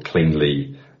all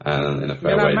cleanly and in a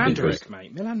fair way. Milan Mandaric,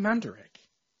 mate. Milan Mandaric.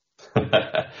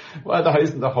 Well, that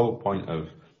isn't the whole point of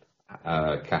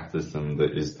capitalism,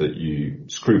 that is that you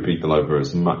screw people over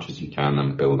as much as you can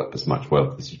and build up as much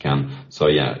wealth as you can. So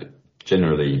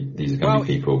generally these are going to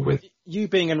be people with. You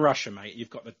being in Russia, mate, you've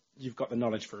got the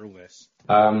knowledge for all this.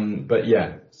 But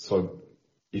yeah, so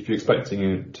if you're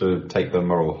expecting to take the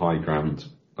moral high ground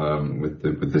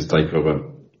with this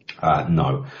takeover,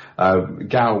 no.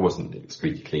 Gao wasn't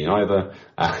squeaky clean either,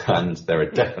 and there are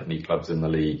definitely clubs in the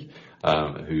league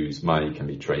whose money can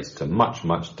be traced to much,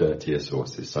 much dirtier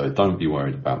sources. So don't be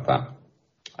worried about that.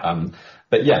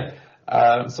 But yeah.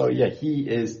 He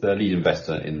is the lead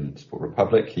investor in Sport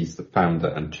Republic. He's the founder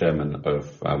and chairman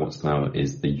of what's now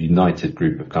is the United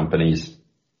Group of companies.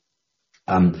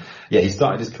 He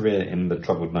started his career in the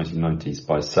troubled 1990s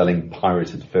by selling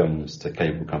pirated films to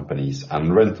cable companies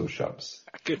and rental shops.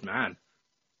 Good man.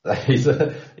 He's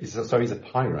a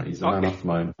pirate. He's a man after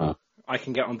my own heart. I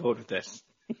can get on board with this.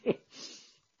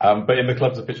 But in the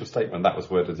club's official statement, that was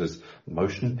worded as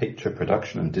Motion Picture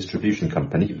Production and Distribution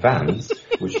Company, VANS,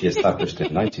 which he established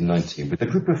in 1990 with a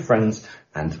group of friends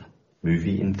and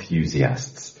movie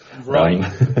enthusiasts. Right.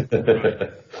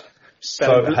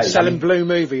 Selling blue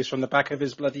movies from the back of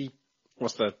his bloody,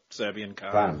 what's the Serbian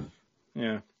car? Van.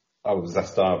 Yeah. Oh,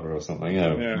 Zastava or something.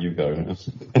 Yeah. You go.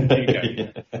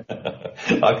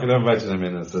 I can imagine him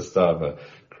in a Zastava.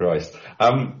 Christ.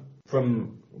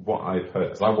 From what I've heard,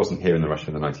 because I wasn't here in Russia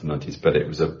in the 1990s, but it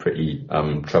was a pretty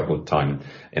troubled time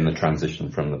in the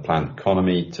transition from the planned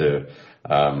economy to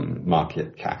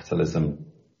market capitalism.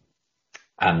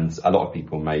 And a lot of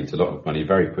people made a lot of money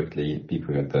very quickly.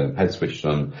 People had their heads switched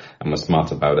on and were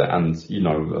smart about it. And,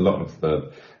 a lot of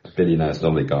the billionaires and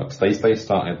oligarchs, they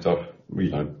started off,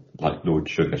 like Lord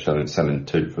Sugar selling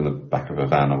toot from the back of a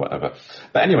van or whatever.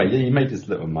 But anyway, he made his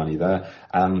little money there.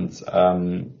 And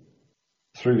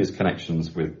through his connections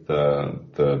with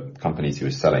the companies he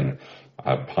was selling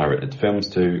pirated films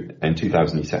to, in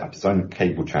 2000 he set up his own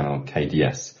cable channel,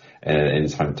 KDS, in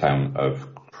his hometown of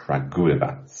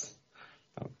Kragujevac,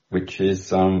 which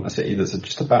is a city that's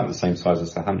just about the same size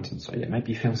as Southampton. So yeah,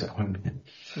 maybe he feels at home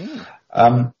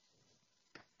here.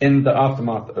 In the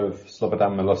aftermath of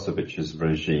Slobodan Milosevic's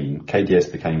regime,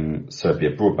 KDS became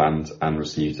Serbia Broadband and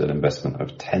received an investment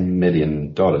of $10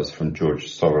 million from George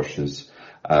Soros's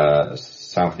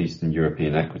Southeastern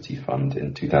European Equity Fund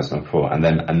in 2004, and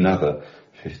then another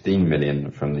 15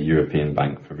 million from the European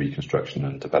Bank for Reconstruction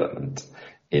and Development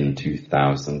in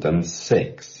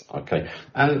 2006. Okay,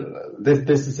 and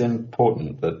this is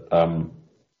important that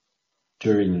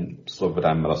during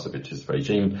Slobodan Milosevic's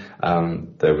regime,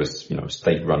 there was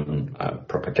state-run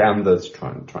propaganda to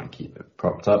try and keep it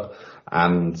propped up,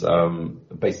 and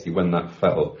basically when that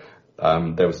fell,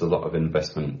 there was a lot of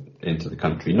investment into the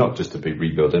country, not just to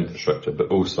rebuild infrastructure, but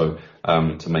also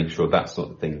to make sure that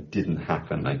sort of thing didn't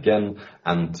happen again,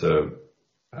 and to,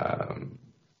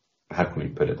 how can we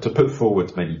put it, to put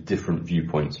forward maybe different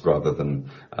viewpoints rather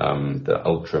than the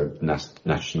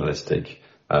ultra-nationalistic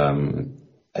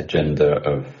agenda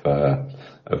of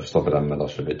Slobodan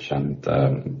Milosevic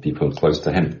and people close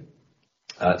to him.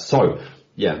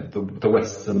 The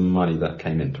Western money that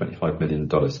came in, $25 million.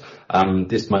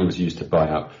 This money was used to buy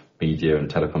up media and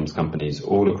telecoms companies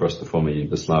all across the former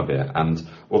Yugoslavia. And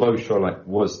although Šolak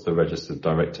was the registered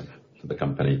director for the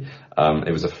company,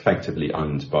 it was effectively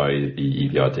owned by the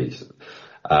EBRD.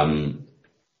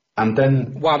 And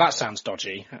then... Wow, that sounds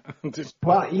dodgy.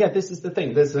 Well, yeah, this is the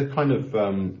thing. There's a kind of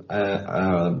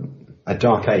a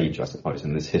dark age, I suppose,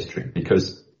 in this history,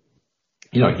 because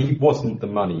he wasn't the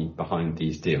money behind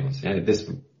these deals. This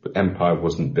empire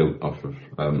wasn't built off of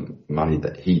money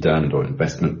that he'd earned or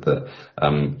investment that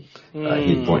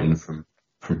he'd brought in from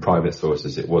private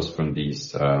sources. It was from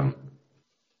these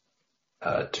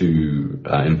two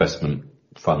investment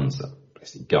funds,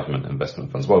 basically government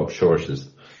investment funds. Well, Soros's.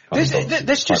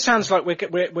 This just sounds like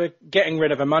we're getting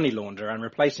rid of a money launderer and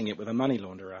replacing it with a money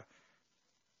launderer.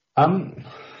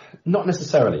 Not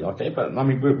necessarily, okay, but I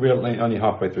mean we're only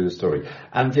halfway through the story,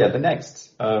 and yeah, the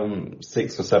next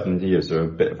 6 or 7 years are a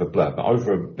bit of a blur. But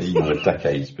over a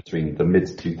decade between the mid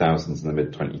 2000s and the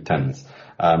mid 2010s,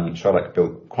 Šolak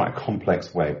built quite a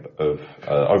complex web of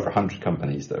over 100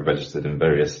 companies that are registered in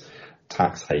various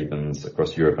tax havens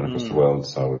across Europe and across the world.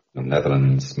 So the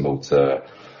Netherlands, Malta,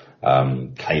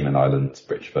 Cayman Islands,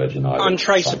 British Virgin Islands.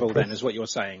 Untraceable, Cyprus. then, is what you're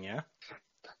saying, yeah?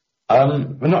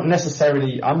 We're not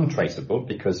necessarily untraceable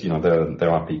because, there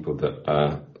are people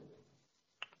that,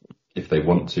 if they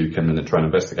want to, come in and try and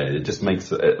investigate it. It just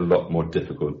makes it a lot more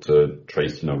difficult to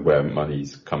trace, where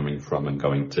money's coming from and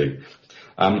going to.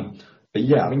 But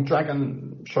yeah, I mean,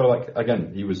 Dragan Šolak,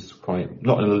 again, he was quite,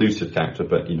 not an elusive character,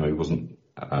 but, he wasn't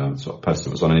sort of person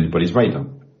that was on anybody's radar.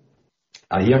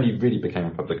 He only really became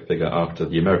a public figure after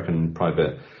the American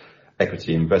private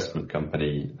equity investment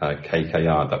company,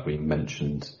 KKR, that we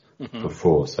mentioned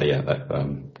before. So yeah,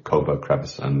 Kohlberg,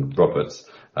 Kravis and Roberts,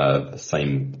 the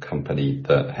same company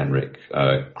that Henrik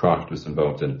Kraft was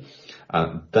involved in.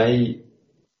 They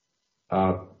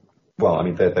are,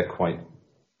 they're quite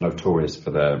notorious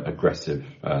for their aggressive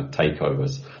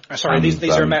takeovers. Sorry,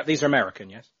 these are American,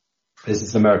 yes? This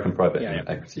is an American private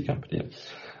equity company.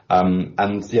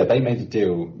 They made a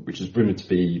deal which is rumored to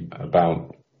be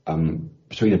about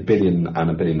between $1 billion and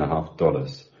 $1.5 billion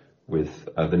with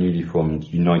the newly formed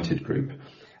United Group.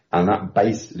 And that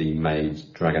basically made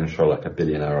Dragan Šolak a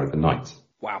billionaire overnight.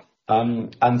 Wow.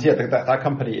 That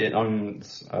company, it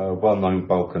owns well-known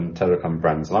Balkan telecom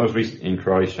brands. And I was recently in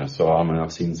Croatia, so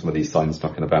I've seen some of these signs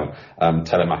talking about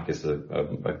Telemak is a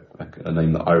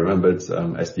name that I remembered,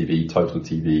 STV, Total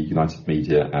TV, United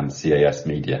Media, and CAS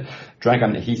Media.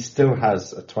 Dragan, he still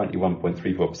has a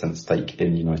 21.34% stake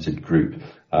in United Group.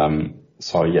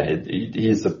 He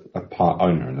is a part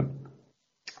owner in them.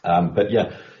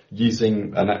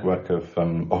 Using a network of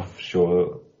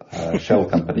offshore shell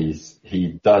companies,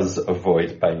 he does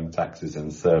avoid paying taxes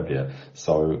in Serbia.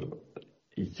 So,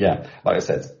 like I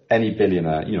said, any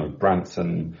billionaire,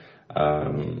 Branson,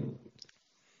 Harry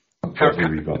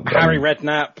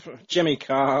Redknapp, Jimmy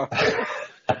Carr,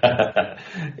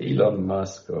 Elon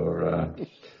Musk, or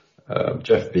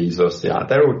Jeff Bezos,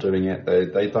 they're all doing it.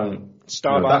 They don't.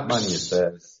 Starbucks. That money is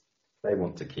theirs. They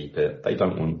want to keep it. They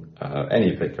don't want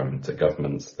any of it going to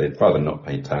governments. They'd rather not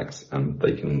pay tax, and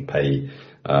they can pay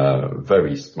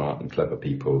very smart and clever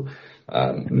people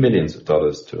millions of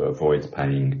dollars to avoid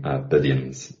paying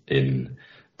billions in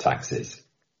taxes.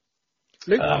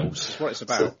 Loopholes, what it's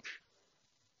about.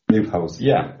 Loopholes,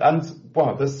 yeah. And,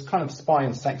 this kind of spy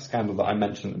and sex scandal that I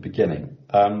mentioned at the beginning.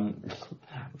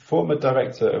 Former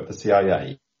director of the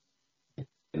CIA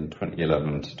in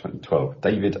 2011 to 2012,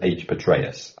 David H.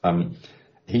 Petraeus.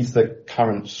 He's the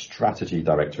current strategy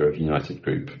director of United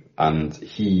Group, and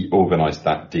he organised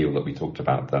that deal that we talked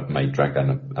about that made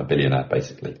Dragan a billionaire,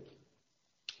 basically.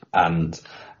 And,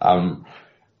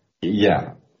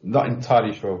 not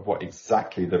entirely sure of what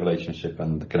exactly the relationship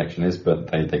and the connection is, but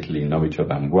they clearly know each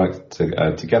other and work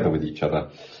together with each other.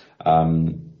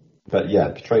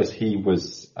 Petraeus, he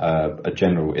was a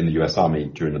general in the US Army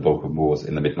during the Balkan Wars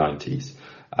in the mid-90s.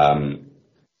 And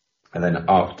then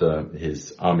after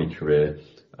his army career,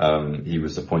 he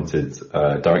was appointed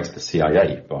director of the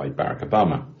CIA by Barack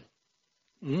Obama.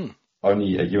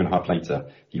 Only a year and a half later,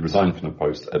 he resigned from the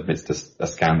post amidst a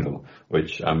scandal,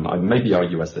 which maybe our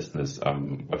US listeners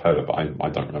have heard of, but I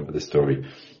don't remember this story.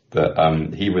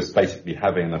 That he was basically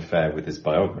having an affair with his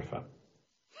biographer.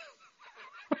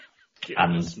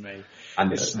 And this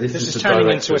is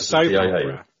turning into a soap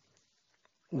opera.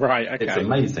 Right, okay. It's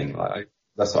amazing.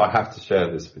 That's why I have to share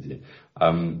this with you.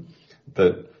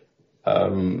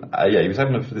 He was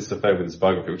having this affair with his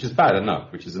biographer, which is bad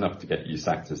enough, which is enough to get you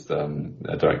sacked as a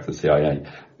director of the CIA.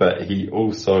 But he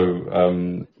also,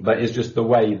 that is just the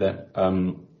way that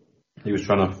he was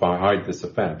trying to hide this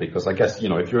affair. Because I guess,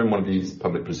 if you're in one of these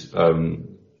public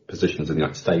positions in the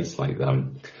United States, like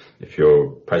if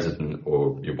you're president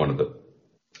or you're one of the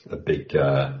big,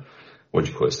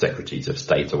 secretaries of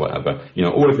state or whatever,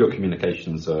 all of your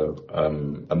communications are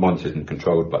monitored and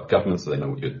controlled by the government, so they know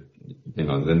what they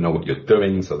know what you're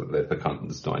doing, so that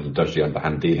there's not any dodgy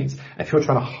underhand dealings. If you're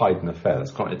trying to hide an affair,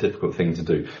 that's quite a difficult thing to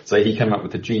do. So he came up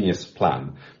with a genius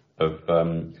plan of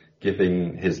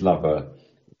giving his lover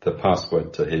the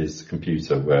password to his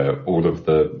computer where all of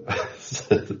the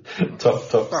top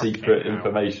secret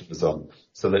information was on,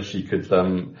 so that she could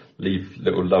leave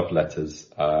little love letters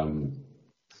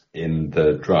in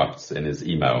the drafts in his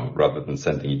email rather than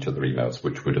sending each other emails,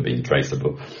 which would have been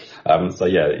traceable.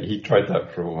 He tried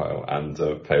that for a while and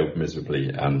failed miserably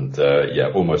and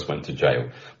almost went to jail.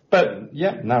 But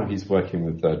now he's working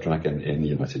with Dragan in the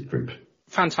United Group.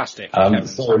 Fantastic.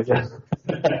 So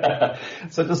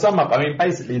to sum up,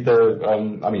 basically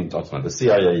the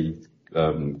CIA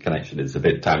connection is a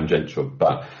bit tangential,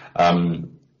 but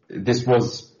this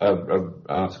was an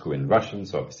article in Russian,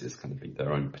 so obviously it's going to be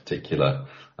their own particular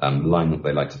line that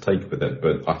they like to take with it.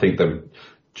 But I think they're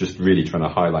just really trying to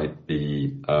highlight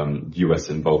the US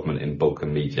involvement in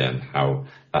Balkan media and how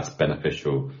that's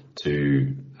beneficial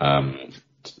to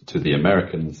the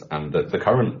Americans, and that the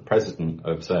current president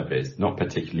of Serbia is not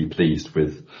particularly pleased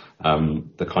with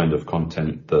the kind of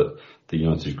content that the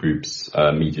United Group's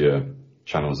media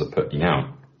channels are putting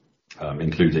out,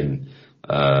 including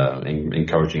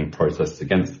encouraging protests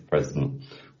against the president,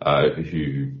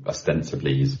 who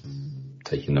ostensibly is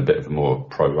taking a bit of a more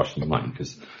pro-Russian line,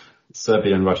 because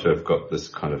Serbia and Russia have got this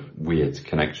kind of weird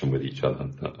connection with each other.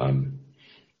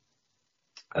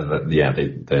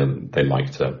 They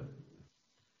like to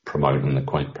promote and they're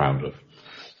quite proud of.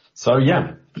 So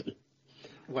yeah,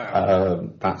 wow,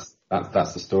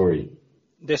 that's the story.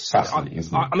 Fascinating,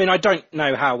 isn't it? I mean, I don't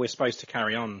know how we're supposed to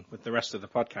carry on with the rest of the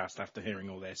podcast after hearing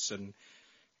all this, and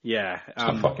yeah,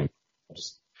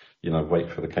 just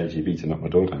wait for the KGB to knock my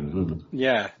door down.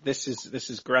 Yeah, this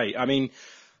is great. I mean,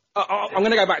 I'm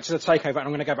going to go back to the takeover, and I'm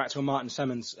going to go back to Martin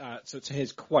Semmens to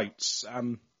his quotes.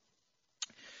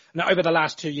 Now, over the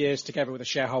last 2 years, together with the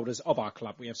shareholders of our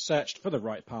club, we have searched for the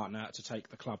right partner to take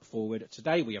the club forward.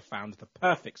 Today, we have found the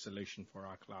perfect solution for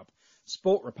our club.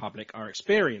 Sport Republic are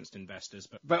experienced investors,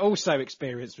 but also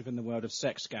experienced within the world of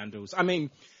sex scandals. I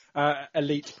mean,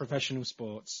 elite professional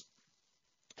sports.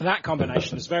 That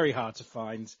combination is very hard to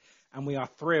find, and we are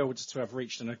thrilled to have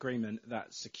reached an agreement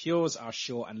that secures our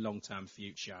short and long-term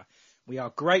future. We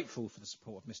are grateful for the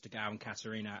support of Mr. Gao and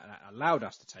Katerina that allowed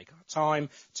us to take our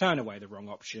time, turn away the wrong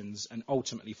options, and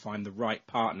ultimately find the right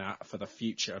partner for the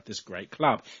future of this great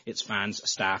club, its fans,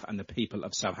 staff, and the people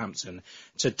of Southampton.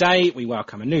 Today, we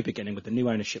welcome a new beginning with the new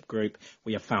ownership group.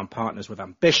 We have found partners with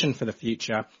ambition for the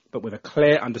future, but with a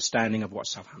clear understanding of what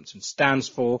Southampton stands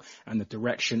for and the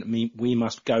direction we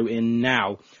must go in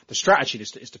now. The strategy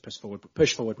is to push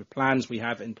forward with plans we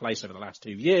have in place over the last 2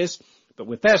 years. But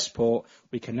with their support,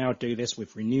 we can now do this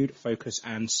with renewed focus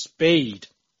and speed.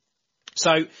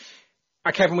 So,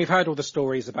 Kevin, we've heard all the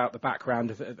stories about the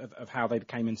background of how they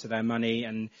came into their money.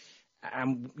 And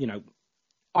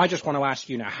I just want to ask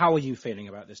you now, how are you feeling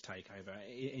about this takeover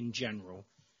in general?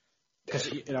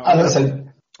 Because,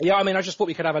 I just thought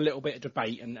we could have a little bit of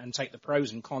debate and take the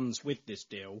pros and cons with this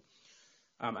deal.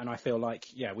 And I feel like,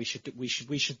 we should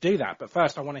do that. But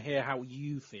first, I want to hear how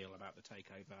you feel about the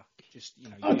takeover. Just,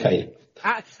 Okay.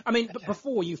 I mean, but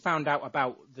before you found out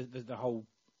about the whole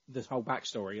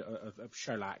backstory of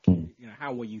Sholak,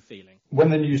 how were you feeling?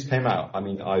 When the news came out, I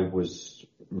mean, I was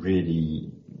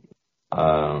really,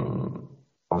 I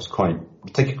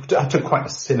took quite a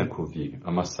cynical view,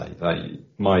 I must say.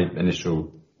 My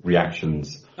initial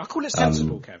reactions. I call it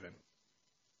sensible, Kevin.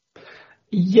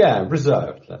 Yeah,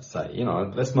 reserved, let's say.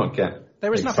 Let's not get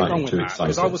There is nothing wrong with that,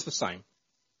 because I was the same.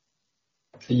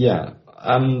 Yeah,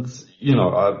 and,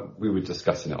 we were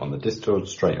discussing it on the Discord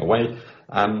straight away,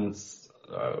 and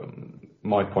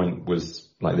my point was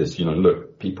like this,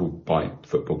 look, people buy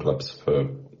football clubs for,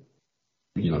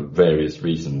 various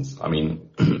reasons. I mean,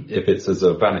 if it's as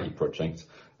a vanity project,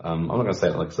 I'm not going to say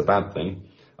it like it's a bad thing.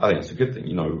 I think it's a good thing.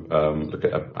 Look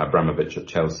at Abramovich at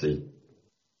Chelsea.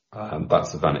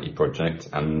 That's a vanity project,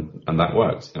 and that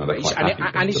works. They're quite happy.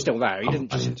 And he's still there. He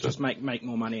didn't just make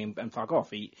more money and fuck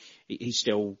off. He's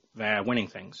still there winning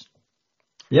things.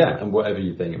 Yeah, and whatever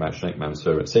you think about Sheikh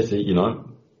Mansour at City,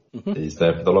 he's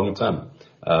there for the long term.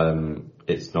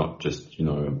 It's not just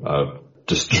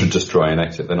just try and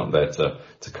exit. They're not there to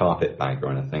carpet bag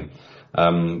or anything.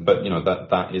 But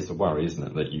that is a worry, isn't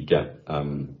it? That you get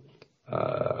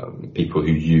people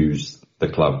who use the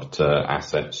club to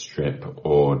asset strip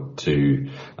or to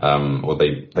or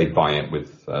they buy it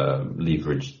with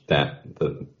leveraged debt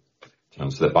that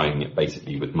so they're buying it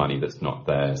basically with money that's not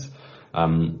theirs.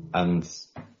 Man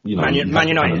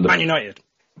United.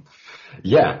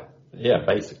 Yeah,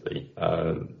 basically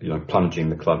plunging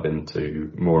the club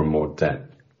into more and more debt.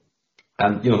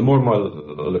 And the more and more I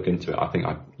look into it, I think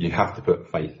you have to put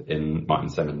faith in Martin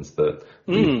Semmens that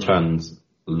he turns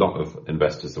a lot of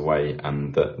investors away,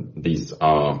 and that these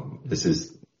are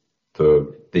the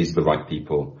right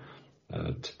people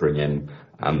to bring in,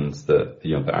 and that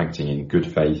they're acting in good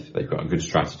faith, they've got a good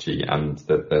strategy, and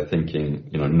that they're thinking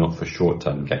not for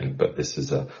short-term gain, but this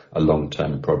is a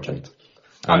long-term project.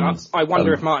 And, I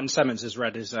wonder if Martin Semmens has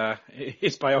read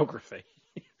his biography.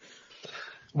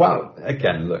 Well,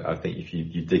 again, look, I think if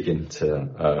you dig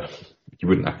into you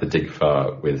wouldn't have to dig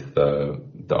far with the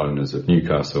owners of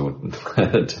Newcastle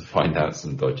to find out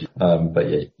some dodgy. But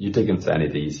yeah, you dig into any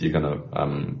of these, you're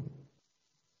going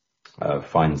to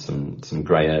find some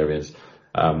grey areas.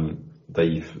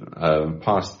 They've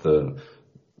passed the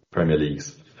Premier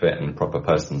League's fit and proper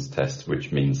persons test,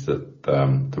 which means that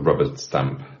the rubber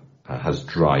stamp has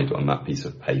dried on that piece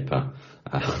of paper.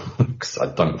 Because I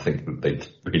don't think that they'd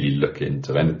really look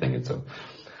into anything at all.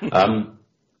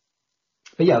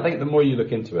 But yeah, I think the more you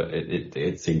look into it,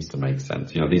 it seems to make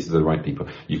sense. These are the right people.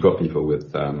 You've got people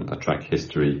with a track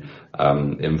history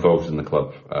involved in the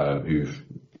club who've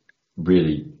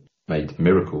really made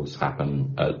miracles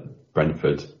happen at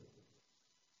Brentford.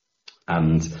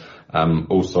 And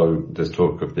also there's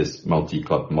talk of this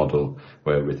multi-club model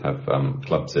where we'd have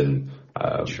clubs in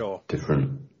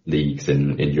different leagues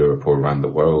in Europe or around the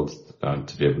world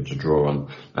to be able to draw on.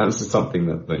 And this is something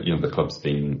that the club's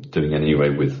been doing anyway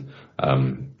with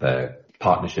their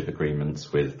partnership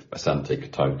agreements with Asante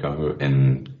Kotoko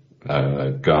in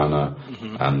Ghana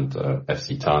and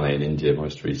FC Thane in India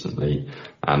most recently,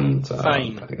 and I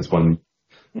think there's one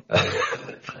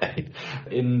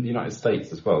in the United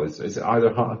States as well. Is it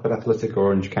either Hartford Athletic or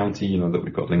Orange County, that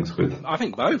we've got links with? I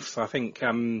think both. I think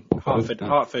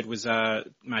Hartford was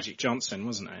Magic Johnson,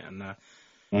 wasn't it? And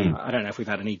I don't know if we've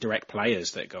had any direct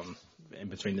players that have gone in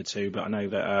between the two, but I know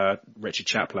that Richard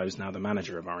Chaplow is now the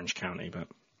manager of Orange County. But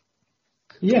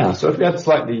yeah, so if we had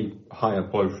slightly higher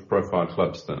profile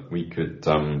clubs that we could,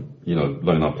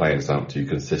 loan our players out to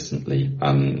consistently,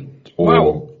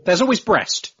 there's always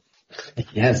Brest.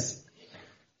 Yes.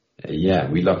 Yeah,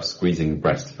 we love squeezing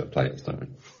Brest for players, don't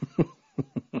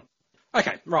we?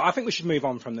 Okay, right. I think we should move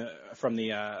on from the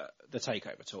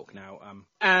takeover talk now.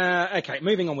 Okay,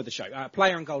 moving on with the show.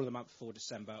 Player and goal of the month for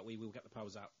December. We will get the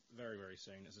polls out very, very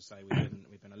soon. As I say,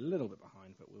 we've been a little bit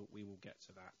behind, but we will get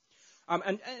to that.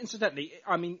 And incidentally,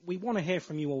 I mean, we want to hear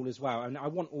from you all as well, and I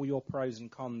want all your pros and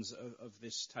cons of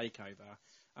this takeover,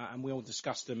 and we'll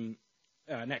discuss them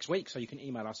next week. So you can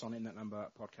email us on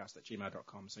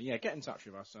inthatnumberpodcast@gmail.com. So yeah, get in touch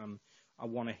with us. I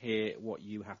want to hear what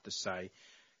you have to say.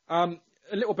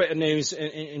 A little bit of news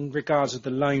in regards of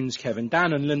the loans, Kevin.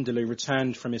 Dan and Lindelöf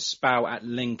returned from his spell at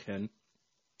Lincoln,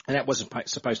 and that wasn't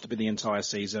supposed to be the entire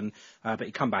season, but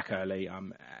he come back early.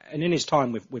 And in his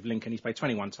time with Lincoln, he's played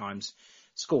 21 times,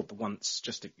 scored the once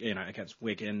just against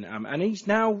Wigan, and he's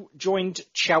now joined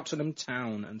Cheltenham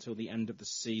Town until the end of the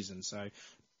season. So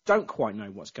don't quite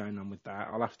know what's going on with that.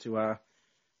 I'll have to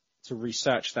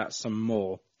research that some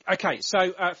more. Okay,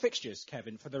 so fixtures,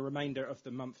 Kevin, for the remainder of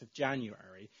the month of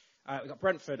January. We've got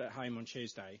Brentford at home on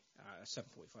Tuesday,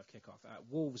 7:45 kickoff.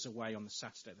 Wolves away on the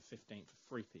Saturday the 15th,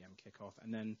 3 p.m. kickoff.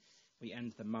 And then we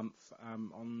end the month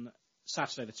on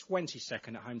Saturday the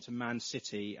 22nd at home to Man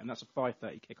City, and that's a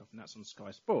 5:30 kickoff, and that's on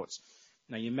Sky Sports.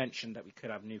 Now, you mentioned that we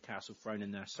could have Newcastle thrown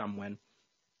in there somewhere,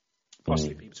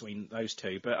 possibly between those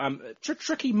two. But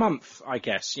tricky month, I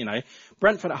guess.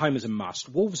 Brentford at home is a must.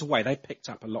 Wolves away, they picked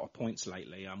up a lot of points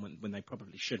lately when they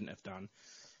probably shouldn't have done.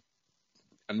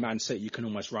 And Man City, you can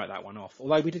almost write that one off.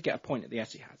 Although we did get a point at the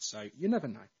Etihad, so you never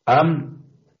know.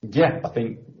 Yeah, I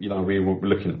think, we were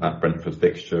looking at that Brentford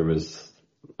fixture as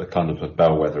a kind of a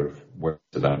bellwether of where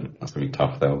that's going to be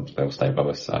tough. They'll stay above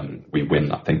us. We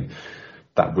win. I think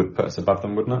that would put us above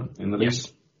them, wouldn't it, in the league?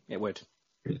 Yes, it would.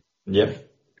 Yeah.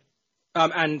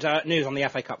 And news on the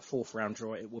FA Cup fourth round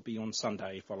draw. It will be on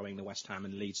Sunday following the West Ham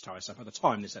and Leeds tie. So by the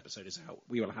time this episode is out,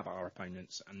 we will have our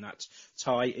opponents, and that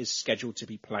tie is scheduled to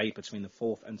be played between the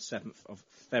 4th and 7th of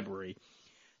February.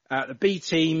 The B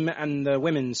team and the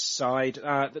women's side,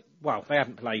 they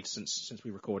haven't played since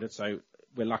we recorded, so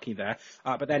we're lucky there.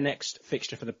 But their next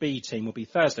fixture for the B team will be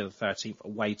Thursday the 13th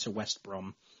away to West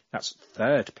Brom. That's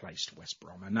third placed West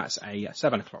Brom, and that's a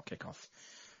 7 o'clock kickoff.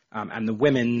 And the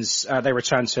women's, they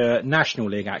return to National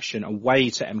League action away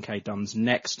to MK Dons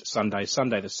next Sunday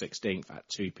the 16th at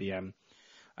 2 p.m.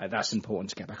 That's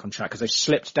important to get back on track because they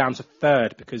slipped down to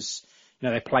third because,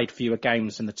 they played fewer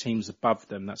games than the teams above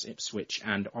them. That's Ipswich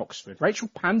and Oxford. Rachel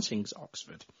Panting's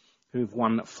Oxford, who've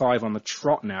won 5 on the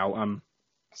trot now.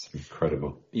 That's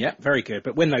incredible. Yeah, very good.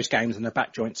 But win those games and they're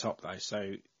back joint top though.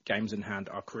 So games in hand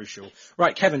are crucial.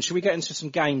 Right, Kevin, should we get into some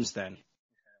games then?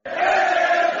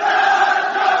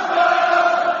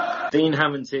 Dean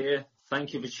Hammond here.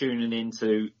 Thank you for tuning in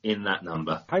to In That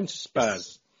Number. Home to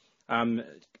Spurs.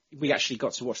 We actually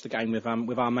got to watch the game with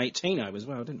our mate Tino as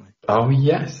well, didn't we? Oh,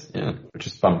 yes. Yeah. We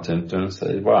just bumped into him and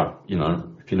said, well, if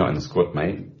you're not in the squad,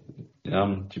 mate,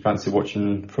 do you fancy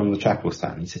watching from the chapel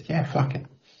stand? He said, yeah, fuck it.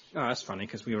 Oh, that's funny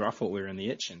because I thought we were in the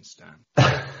Itchin stand.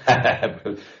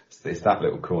 It's that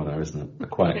little corner, isn't it? The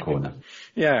quiet corner.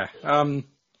 Yeah.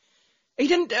 He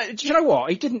didn't, do you know what?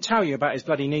 He didn't tell you about his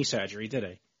bloody knee surgery, did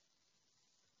he?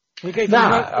 He gave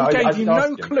you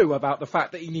no clue about the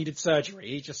fact that he needed surgery.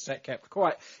 He just kept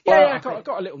quiet. I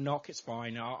got a little knock. It's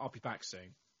fine. I'll be back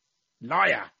soon.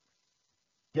 Liar.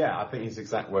 Yeah, I think his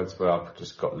exact words were, I've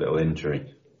just got a little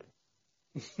injury.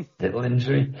 Little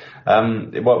injury?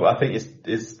 Well, I think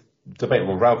it's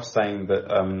debatable. Ralph's saying that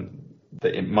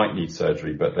it might need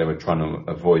surgery, but they were trying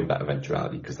to avoid that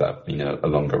eventuality because that would mean a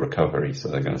longer recovery. So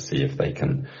they're going to see if they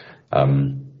can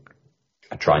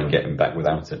try and get him back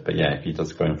without it. But yeah, if he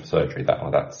does go in for surgery,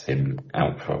 that's him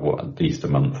out for at least a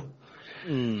month.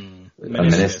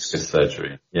 Meniscus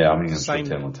surgery. Yeah, I'm going to put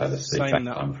him on tell us the exact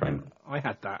time frame. I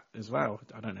had that as well.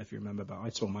 I don't know if you remember, but I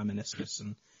tore my meniscus.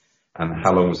 And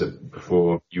how long was it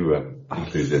before you were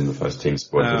included in the first team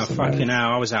squad? Oh, fucking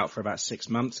hell. I was out for about 6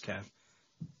 months, Kev.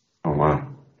 Oh,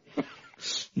 wow.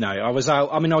 No, I was out.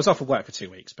 I mean, I was off of work for 2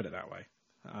 weeks, put it that way.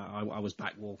 I was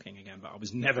back walking again, but I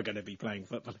was never going to be playing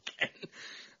football again.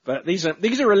 But these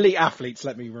are elite athletes,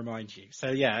 let me remind you. So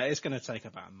yeah, it's going to take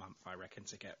about a month, I reckon,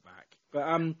 to get back.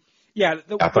 But yeah.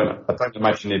 I don't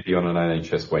imagine he'd be on an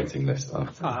NHS waiting list.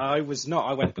 I was not.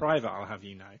 I went private, I'll have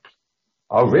you know.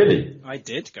 Oh, really? I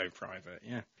did go private,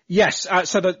 yeah. Yes,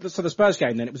 so the Spurs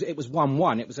game then, it was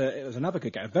 1-1. It was another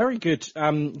good game. Very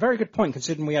good point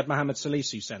considering we had Mohamed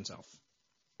Salisu sent off.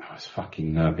 I was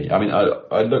fucking nervy. I mean,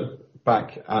 I look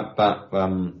back at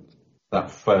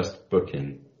that first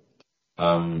booking. So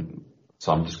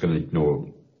I'm just going to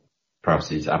ignore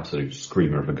Prowsey's absolute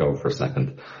screamer of a goal for a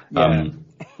second. Yeah.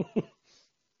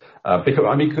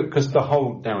 Because the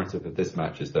whole narrative of this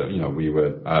match is that, we were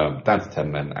down to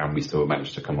 10 men and we still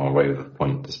managed to come away with a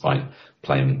point despite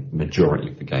playing majority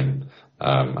of the game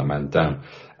a man down.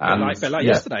 And like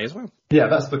yesterday as well. Yeah,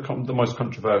 that's the most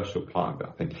controversial part of it,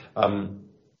 I think.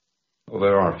 Well,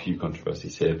 there are a few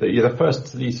controversies here. The first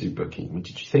Salisu booking,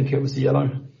 did you think it was a yellow?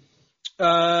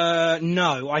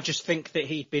 No, I just think that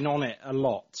he'd been on it a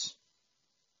lot.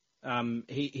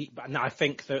 I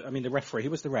think that, the referee, who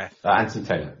was the ref? Anthony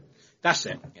Taylor. That's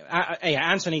it.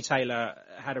 Anthony Taylor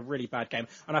had a really bad game,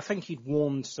 and I think he'd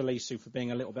warned Salisu for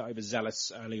being a little bit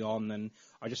overzealous early on, and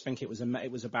I just think it was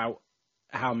about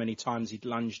how many times he'd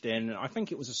lunged in. I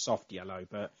think it was a soft yellow,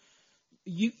 but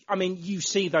you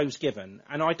see those given,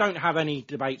 and I don't have any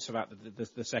debates about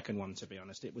the second one, to be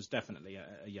honest. It was definitely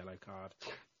a yellow card.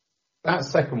 That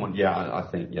second one, I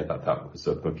think that was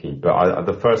a booking. But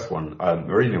the first one,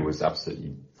 Mourinho was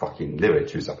absolutely fucking livid.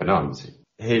 He was up in arms.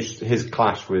 His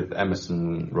clash with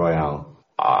Emerson Royale.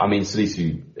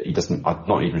 Salisu, he doesn't. I'm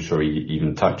not even sure he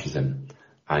even touches him,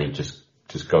 and he just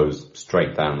goes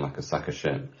straight down like a sack of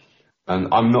shit.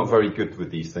 And I'm not very good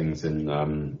with these things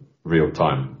in real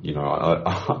time.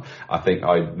 I think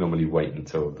I normally wait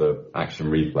until the action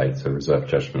replay to reserve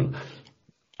judgment.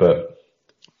 But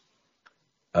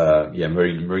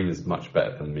Marina's much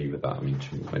better than me with that.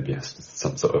 She maybe has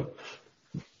some sort of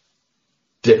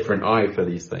different eye for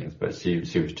these things, but she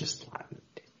was just like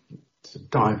a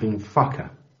diving fucker.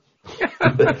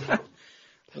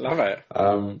 Love it.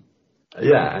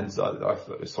 And so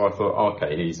I thought,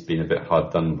 okay, he's been a bit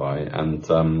hard done by, and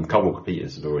Kyle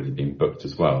Walker-Peters had already been booked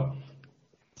as well.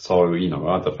 So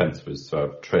our defence was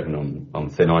treading on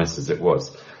thin ice as it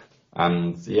was.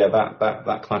 And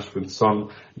that clash with Son,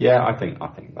 I think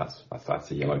that's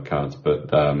a yellow card,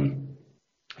 but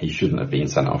he shouldn't have been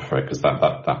sent off for it, because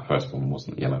that first one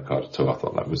wasn't a yellow card at all. I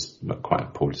thought that was quite a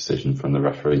poor decision from the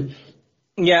referee.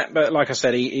 Yeah, but like I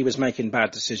said, he was making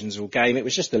bad decisions all game. It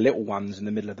was just the little ones in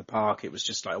the middle of the park. It was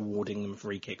just like awarding them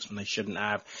free kicks when they shouldn't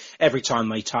have. Every time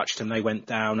they touched him, they went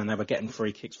down and they were getting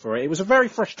free kicks for it. It was a very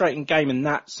frustrating game in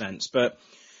that sense, but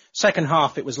second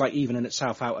half it was like evening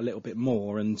itself out a little bit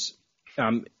more, and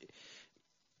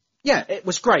it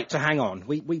was great to hang on.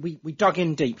 We dug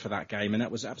in deep for that game, and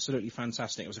that was absolutely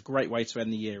fantastic. It was a great way to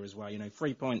end the year as well.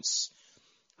 3 points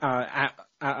at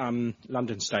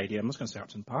London Stadium. I was going to say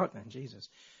Upton Park then, Jesus.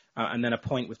 And then a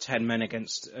point with 10 men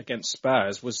against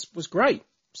Spurs was great.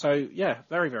 So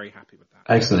very, very happy with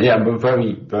that. Excellent. Yeah, but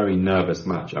very, very nervous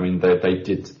match. They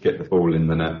did get the ball in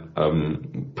the net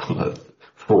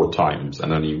 4 times,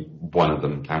 and only one of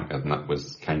them counted, and that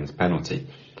was Kane's penalty.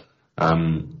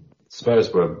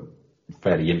 Spurs were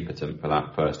fairly impotent for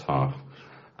that first half,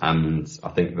 and I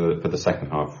think for the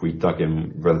second half we dug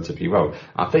in relatively well.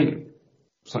 I think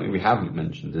something we haven't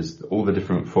mentioned is all the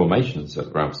different formations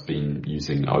that Ralph's been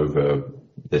using over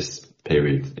this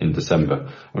period in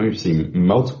December. We've seen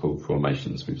multiple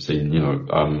formations. We've seen,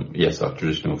 our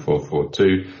traditional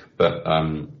 4-4-2, but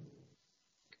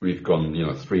we've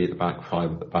gone, 3 at the back,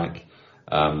 5 at the back.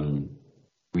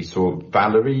 We saw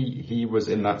Valerie. He was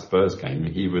in that Spurs game.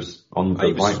 He was on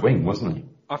the right wing, wasn't he?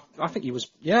 I think he was.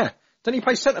 Yeah. Didn't he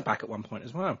play centre back at one point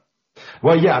as well?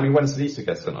 Well, when Salisu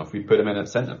gets sent off, we put him in at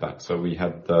centre back. So we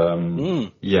had,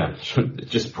 it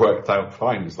just worked out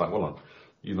fine. It's like,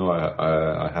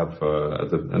 I have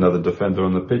another defender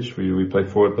on the pitch. We play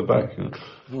 4 at the back.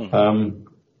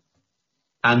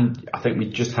 And I think we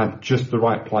just had just the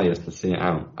right players to see it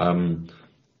out.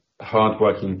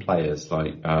 Hard-working players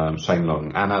like Shane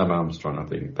Long and Adam Armstrong, I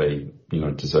think they,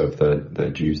 deserve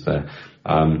their dues there,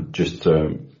 just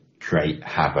to create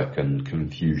havoc and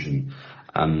confusion.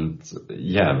 And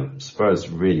Spurs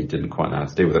really didn't quite know how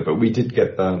to deal with it, but we did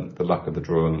get the luck of the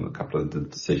draw and a couple of the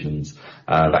decisions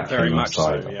that very came much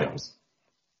outside. so, I think it was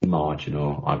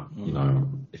marginal.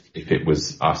 If it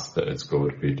was us that had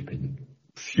scored, we'd have been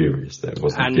furious that it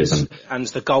wasn't given. And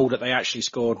the goal that they actually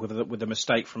scored with a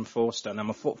mistake from Forster.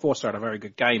 Now, Forster had a very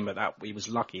good game, but he was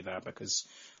lucky there because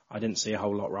I didn't see a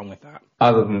whole lot wrong with that.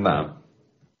 Other than that,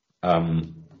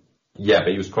 Yeah, but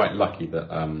he was quite lucky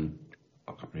that I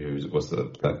can't remember who it was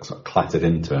that sort of clattered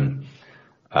into him,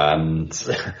 and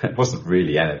it wasn't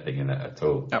really anything in it at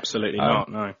all. Absolutely not.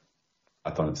 No. I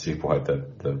don't see why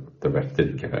the ref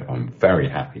didn't give it. I'm very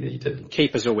happy that he didn't.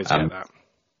 Keepers always get that.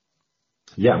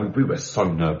 Yeah, I mean, we were so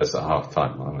nervous at half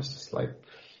time. I was just like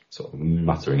sort of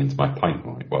muttering into my pint,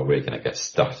 like, well, we're going to get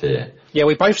stuffed here. Yeah,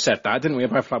 we both said that, didn't we?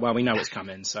 We're both like, well, we know what's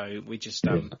coming, so we just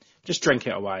drink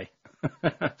it away.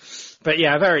 But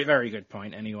yeah, very, very good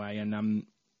point anyway, and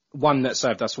one that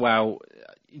served us well.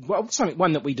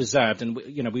 One that we deserved, and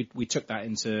we took that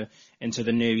into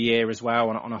the new year as well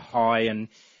on a high.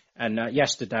 And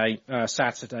yesterday,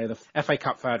 Saturday, the FA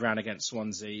Cup third round against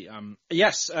Swansea.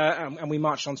 And we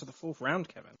marched on to the fourth round,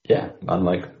 Kevin. Yeah,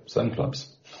 unlike some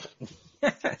clubs.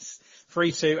 Yes,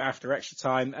 3-2 after extra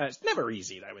time. It's never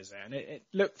easy though, is it? And it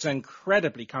looked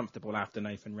incredibly comfortable after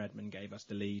Nathan Redmond gave us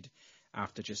the lead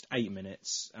after just 8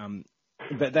 minutes.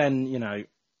 But then,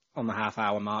 on the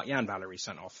half-hour mark, Jan Valery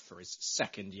sent off for his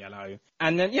second yellow.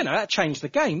 And then, that changed the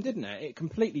game, didn't it? It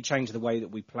completely changed the way that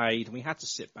we played. We had to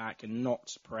sit back and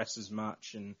not press as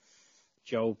much. And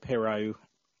Joel Pirro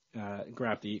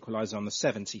grabbed the equaliser on the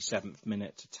 77th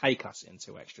minute to take us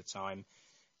into extra time.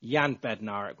 Jan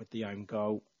Bednarek with the own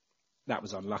goal. That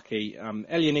was unlucky.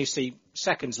 Elyounoussi,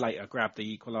 seconds later, grabbed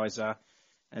the equaliser.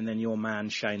 And then your man,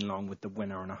 Shane Long, with the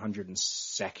winner on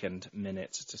 102nd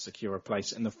minute to secure a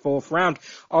place in the fourth round.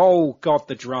 Oh, God,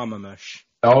 the drama, Mush.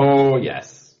 Oh,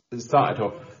 yes. It started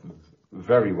off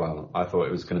very well. I thought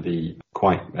it was going to be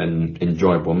quite an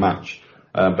enjoyable match.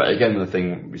 But again, the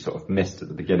thing we sort of missed at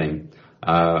the beginning,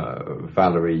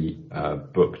 Valery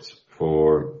booked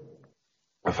for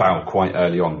a foul quite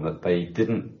early on that they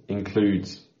didn't include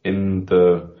in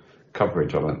the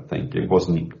coverage, I don't think. It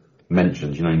wasn't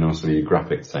mentioned, you know, see a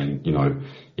graphic saying,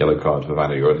 yellow card for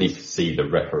Valery, or at least see the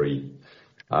referee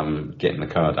getting the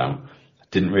card out.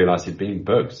 Didn't realise he'd been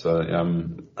booked, so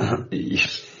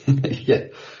yeah,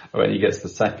 when he gets the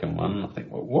second one, I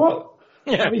think, well, what?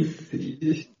 Yeah. I mean,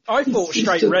 I thought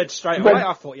straight red straight away.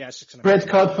 I thought, yeah, it's red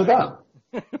card for that.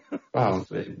 Well,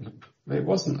 it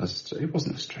wasn't a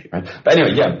straight red. But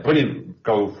anyway, yeah, brilliant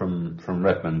goal from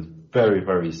Redmond. Very,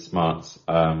 very smart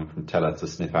from Teller to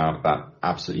sniff out that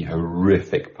absolutely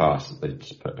horrific pass that they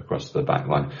just put across the back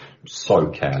line. So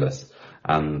careless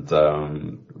and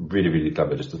really, really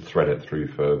clever just to thread it through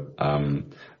for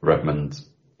Redmond.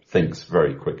 Thinks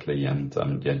very quickly and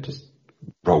just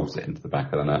rolls it into the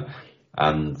back of the net.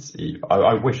 And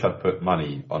I wish I'd put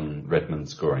money on Redmond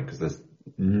scoring, because there's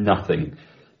nothing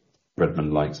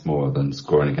Redmond likes more than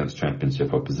scoring against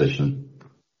Championship opposition.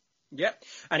 Yep,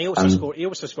 and he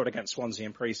also scored against Swansea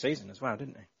in pre-season as well,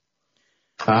 didn't he?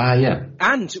 Yeah.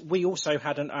 And we also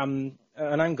had an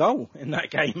own goal in that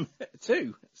game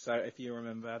too. So if you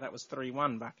remember, that was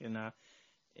 3-1 back in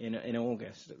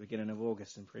August, at the beginning of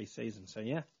August in pre-season. So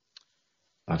yeah.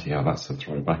 Yeah, that's a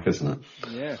throwback, isn't it?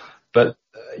 Yeah. But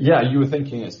you were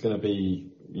thinking it's going to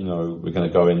be, we're going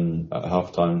to go in at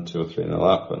half-time 2 or 3-0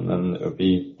 up, and then it'll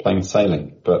be plain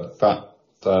sailing. But that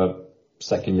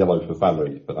second yellow for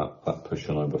Valery for that push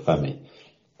on Obafemi,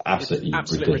 absolutely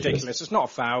ridiculous. It's not a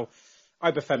foul.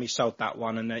 Obafemi sold that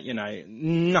one,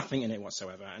 and nothing in it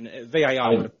whatsoever. And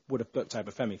VAR would have booked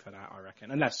Obafemi for that, I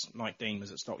reckon, unless Mike Dean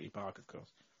was at Stockley Park, of course.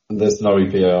 There's no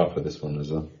VAR for this one, is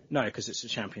there? No, because it's a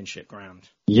Championship ground.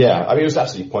 Yeah, I mean, it was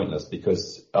absolutely pointless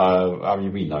because,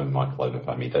 we know Michael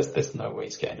Obafemi, there's no way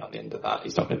he's getting on the end of that.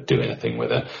 He's not going to do anything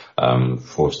with it.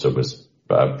 Forster was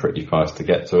pretty fast to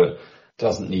get to it.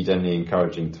 Doesn't need any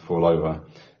encouraging to fall over.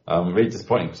 Really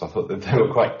disappointing, because I thought that they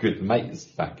were quite good mates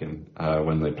back in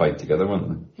when they played together,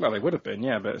 weren't they? Well, they would have been,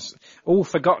 yeah, but it's all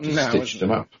forgotten now. Stitched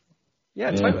them up.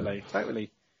 Yeah,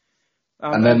 totally.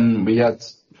 And then we had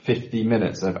 50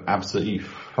 minutes of absolutely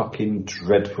fucking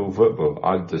dreadful football.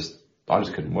 I just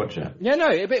couldn't watch it. Yeah,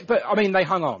 no, but I mean, they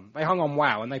hung on. They hung on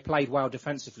well, and they played well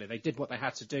defensively. They did what they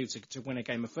had to do to win a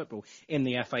game of football in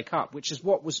the FA Cup, which is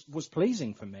what was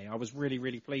pleasing for me. I was really,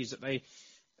 really pleased that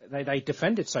they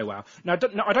defended so well. Now,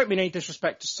 I don't mean any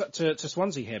disrespect to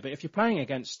Swansea here, but if you're playing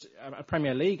against a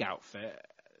Premier League outfit,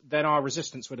 then our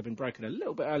resistance would have been broken a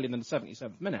little bit earlier than the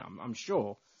 77th minute, I'm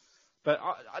sure. But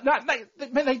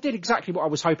they did exactly what I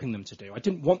was hoping them to do. I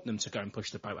didn't want them to go and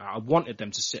push the boat out. I wanted them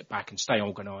to sit back and stay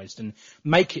organised and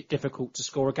make it difficult to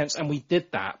score against, and we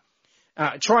did that.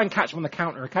 Try and catch them on the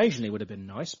counter occasionally would have been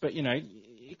nice, but,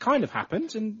 it kind of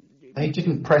happened. And they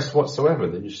didn't press whatsoever.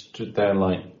 They just stood there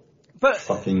like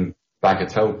fucking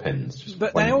bagatelle pins.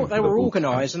 But they were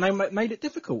organised, and they made it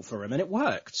difficult for them, and it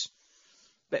worked.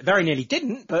 It very nearly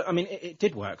didn't, but, I mean, it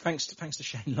did work, thanks to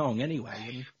Shane Long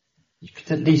anyway. you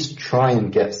could at least try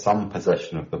and get some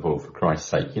possession of the ball, for Christ's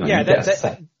sake. You know, yeah, you get a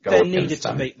second goal there against needed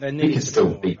them. to be. There We needed could to still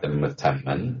be more. beat them with 10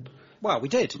 men. Well, we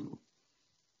did.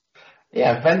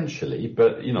 Yeah, eventually,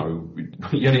 but you know,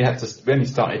 we only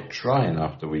started trying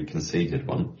after we conceded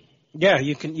one. Yeah,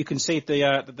 you concede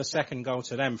the second goal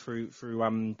to them through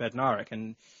Bednarek,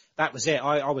 and that was it.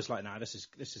 I was like, no, this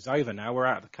is over now. We're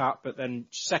out of the cup. But then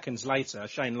seconds later,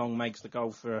 Shane Long makes the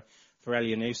goal for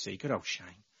Elyounoussi. Good old Shane.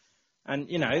 And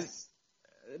you know,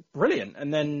 brilliant.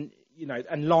 And then you know,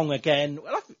 and Long again.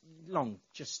 Well, Long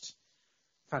just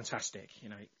fantastic. You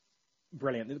know,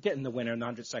 brilliant. Getting the winner in the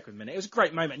 102nd minute. It was a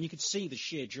great moment, and you could see the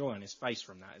sheer joy on his face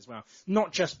from that as well.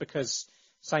 Not just because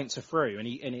Saints are through and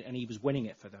he was winning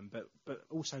it for them, but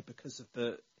also because of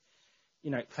the, you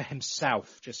know, for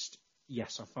himself, just,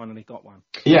 yes, I finally got one.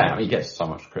 Yeah, he gets so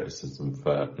much criticism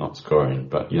for not scoring,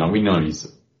 but, you know, we know he's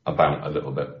about a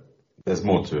little bit. There's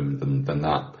more to him than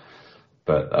that.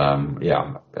 But, yeah,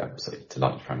 I'm absolutely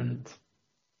delighted for him. And,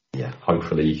 yeah,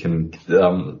 hopefully he can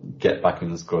get back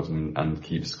in the squad and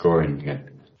keep scoring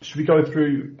again. Should we go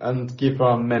through and give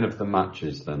our men of the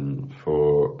matches then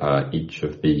for each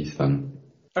of these then?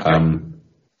 Okay.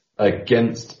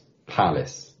 Against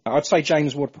Palace. I'd say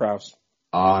James Ward-Prowse.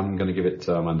 I'm going to give it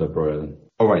to Armando Broja then.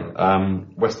 All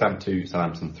right, West Ham 2,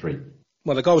 Southampton 3.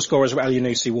 Well, the goal scorers were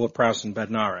Elyounoussi, Ward-Prowse and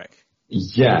Bednarek.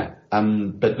 Yeah,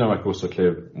 and Bednarek also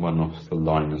cleared one off the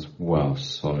line as well,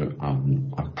 so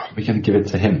I'm probably going to give it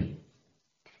to him.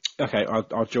 Okay,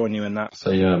 I'll join you in that.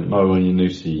 So yeah, Mo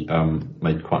Elyounoussi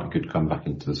made quite a good comeback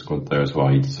into the squad there as well.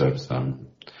 He deserves an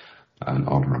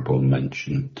honourable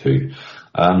mention too.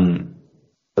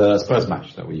 The Spurs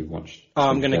match that we watched. Oh,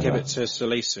 I'm going to give it to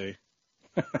Salisu.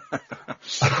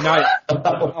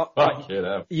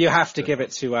 No, you have to give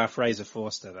it to Fraser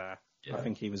Forster there. Yeah, I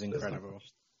think he was incredible.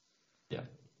 Yeah,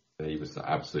 he was an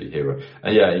absolute hero.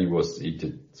 And yeah, he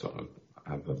did sort of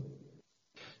have a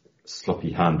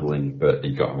sloppy handling, but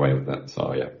he got away with it.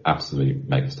 So yeah, absolute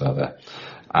megastar there.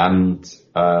 And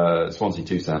Swansea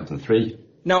 2, Southampton 3.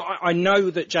 Now, I know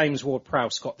that James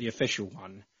Ward-Prowse got the official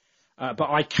one, but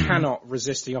I cannot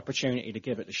resist the opportunity to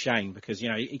give it to Shane because, you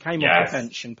know, he came off the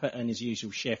bench and put in his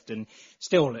usual shift and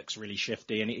still looks really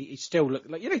shifty and he still looked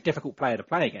like, you know, a difficult player to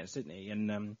play against, didn't he?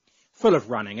 And full of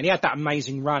running. And he had that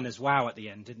amazing run as well at the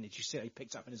end, didn't he? Did you see he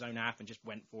picked up in his own half and just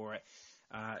went for it?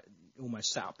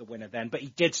 Almost set up the winner then. But he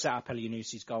did set up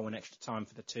Elyounoussi goal in extra time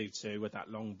for the 2-2 with that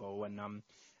long ball and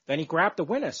then he grabbed the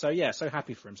winner. So yeah, so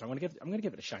happy for him. So I'm going to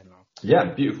give it to Shane Long.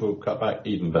 Yeah, beautiful cutback,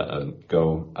 even better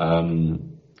goal.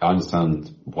 I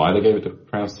understand why they gave it to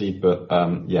Prowsey, but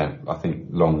yeah, I think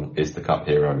Long is the cup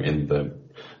hero in the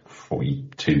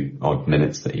 42 odd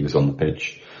minutes that he was on the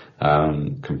pitch.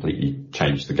 Completely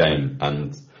changed the game,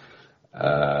 and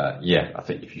yeah, I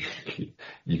think if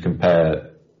you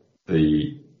compare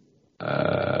the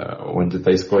when did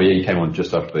they score? Yeah, he came on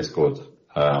just after they scored.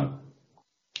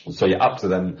 So yeah, up to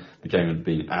then, the game had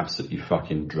been absolutely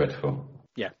fucking dreadful.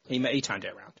 Yeah, he turned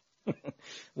it around.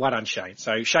 Well done, Shane.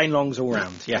 So Shane Long's all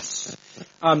round, yes.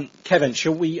 Kevin,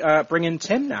 shall we bring in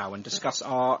Tim now and discuss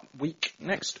our week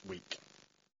next week?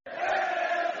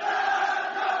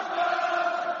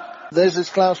 This is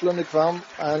Klaus Lundekvam,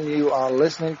 and you are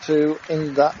listening to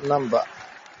In That Number.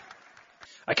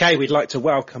 Okay, we'd like to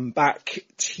welcome back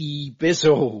T.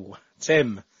 Bizzle.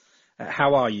 Tim,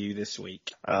 how are you this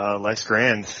week? Life's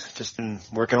grand. Just been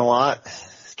working a lot,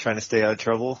 trying to stay out of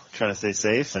trouble, trying to stay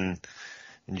safe, and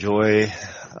enjoy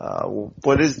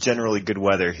what is generally good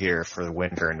weather here for the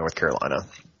winter in North Carolina.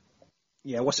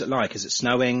 Yeah, what's it like? Is it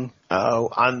snowing?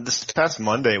 On this past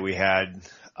Monday, we had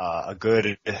a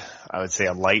good, I would say,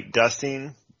 a light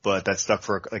dusting, but that stuck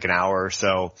for like an hour or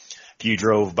so. If you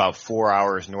drove about 4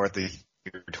 hours north of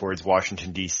here towards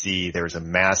Washington, D.C., there was a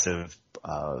massive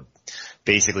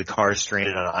basically cars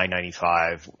stranded on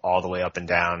I-95 all the way up and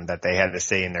down that they had to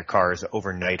stay in their cars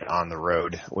overnight on the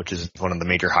road, which is one of the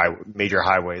major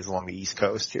highways along the East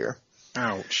Coast here.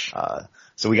 Ouch.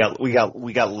 So we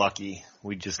got lucky.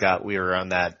 We were on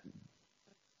that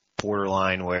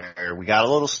borderline where we got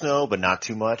a little snow, but not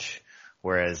too much,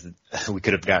 whereas we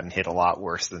could have gotten hit a lot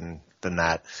worse than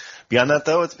that. Beyond that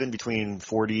though, it's been between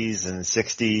 40s and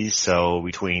 60s, so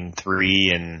between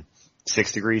 3 and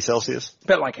 6 degrees Celsius. A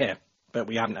bit like here, but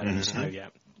we haven't had any snow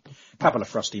yet. A couple of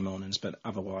frosty mornings, but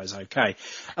otherwise okay.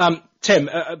 Tim,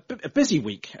 a busy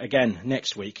week again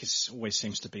next week. It always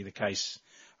seems to be the case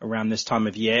around this time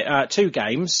of year. 2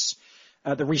 games.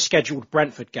 The rescheduled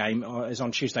Brentford game is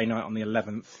on Tuesday night on the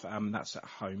 11th. That's at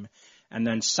home. And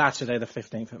then Saturday the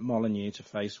 15th at Molineux to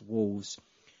face Wolves.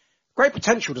 Great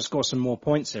potential to score some more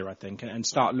points here, I think, and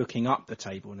start looking up the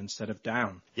table instead of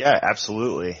down. Yeah,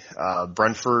 absolutely.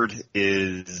 Brentford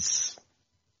is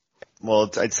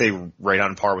I'd say right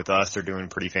on par with us. They're doing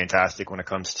pretty fantastic when it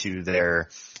comes to their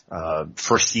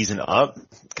first season up,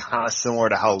 kind of similar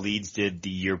to how Leeds did the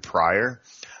year prior.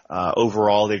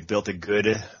 Overall, they've built a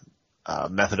good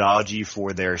methodology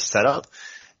for their setup,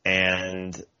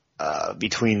 and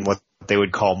between what they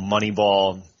would call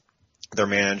Moneyball, their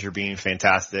manager being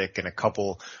fantastic, and a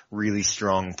couple really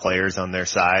strong players on their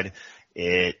side,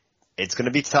 it's going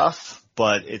to be tough.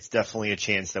 But it's definitely a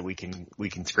chance that we can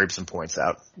scrape some points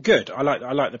out. Good. I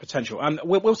like the potential.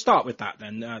 We'll start with that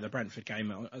then. The Brentford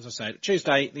game, as I said,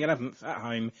 Tuesday the 11th at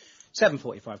home,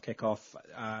 7:45 kickoff.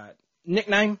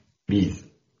 Nickname? Bees.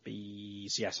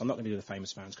 Yes, I'm not going to do the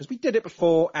famous fans because we did it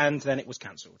before and then it was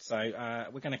cancelled. So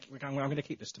I'm going to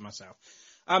keep this to myself.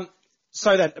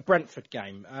 So then, the Brentford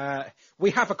game.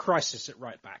 We have a crisis at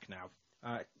right back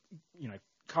now.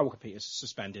 Kyle Walker-Peters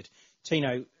suspended.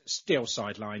 Tino still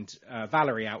sidelined.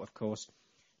 Valerie out, of course.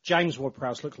 James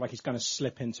Ward-Prowse looks like he's going to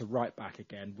slip into right back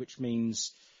again, which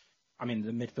means, the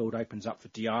midfield opens up for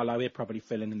Diallo. He'll probably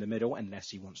fill in the middle unless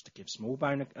he wants to give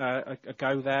Smallbone a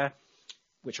go there,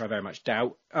 which I very much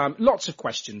doubt. Lots of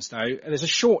questions, though. There's a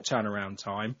short turnaround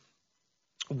time.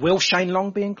 Will Shane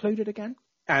Long be included again?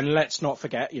 And let's not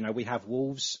forget, we have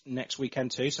Wolves next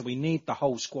weekend too, so we need the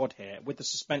whole squad here. With the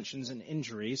suspensions and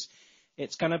injuries,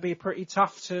 it's going to be pretty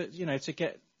tough to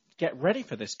get ready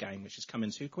for this game, which is coming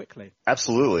too quickly.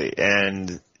 Absolutely.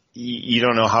 And you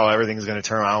don't know how everything's going to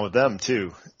turn around with them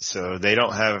too. So they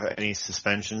don't have any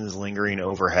suspensions lingering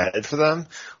overhead for them.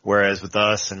 Whereas with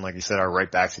us, and like you said, our right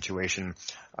back situation,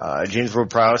 James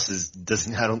Ward-Prowse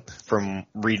from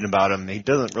reading about him, he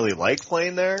doesn't really like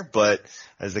playing there, but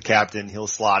as the captain, he'll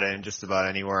slot in just about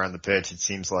anywhere on the pitch, it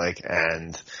seems like,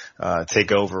 and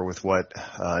take over with what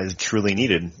is truly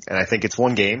needed. And I think it's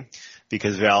one game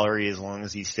because Valerie, as long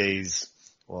as he stays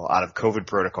out of COVID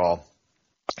protocol,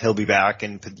 he'll be back,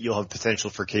 and you'll have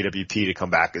potential for KWP to come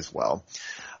back as well.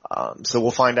 So we'll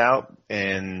find out,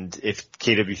 and if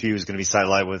KWP was going to be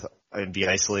sidelined and be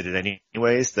isolated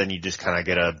anyways, then you just kind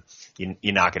of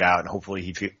you knock it out, and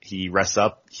hopefully he rests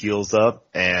up, heals up,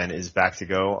 and is back to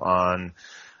go on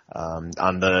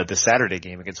the Saturday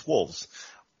game against Wolves.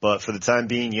 But for the time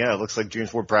being, it looks like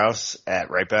James Ward-Prowse at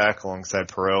right back alongside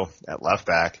Perot at left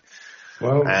back.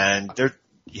 Well, and they're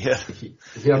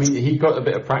he got a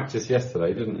bit of practice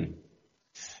yesterday, didn't he?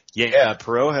 Yeah,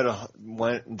 Perot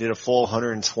did a full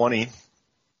 120.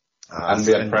 And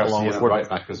we had Prowse at right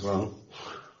back as well.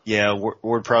 Yeah,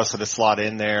 Ward-Prowse had to slot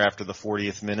in there after the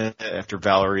 40th minute, after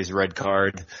Valerie's red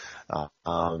card.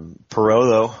 Perot,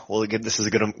 though, this is a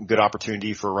good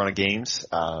opportunity for a run of games,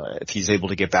 if he's able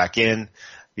to get back in,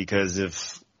 because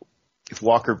if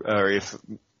Walker, or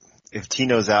if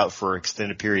Tino's out for an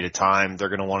extended period of time, they're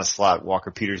going to want to slot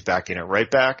Walker-Peters back in at right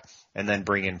back, and then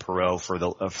bring in Perot for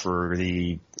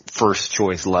the first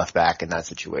choice left back in that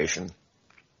situation.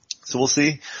 So we'll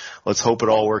see. Let's hope it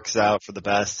all works out for the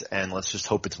best, and let's just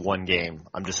hope it's one game.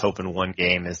 I'm just hoping one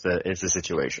game is the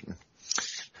situation.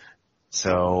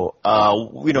 So,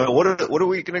 what are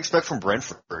we going to expect from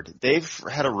Brentford? They've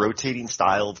had a rotating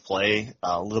style of play,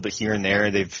 a little bit here and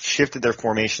there. They've shifted their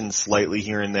formation slightly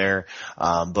here and there,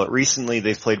 but recently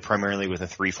they've played primarily with a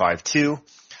 3-5-2.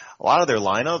 A lot of their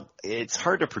lineup, it's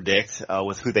hard to predict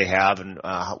with who they have and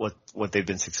what they've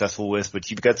been successful with,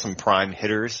 but you've got some prime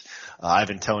hitters.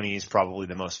 Ivan Toney is probably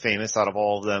the most famous out of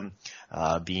all of them,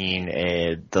 being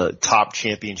the top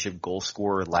championship goal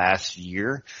scorer last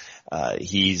year.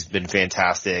 He's been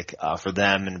fantastic for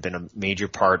them and been a major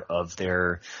part of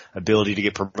their ability to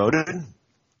get promoted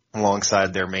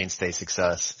alongside their mainstay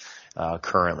success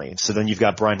currently. So then you've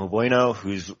got Brian Mbeumo,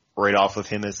 who's right off of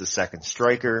him as the second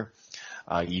striker.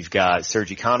 You've got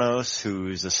Sergi Canos,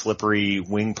 who's a slippery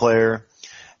wing player.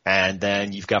 And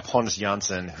then you've got Pontus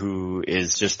Jansson, who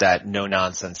is just that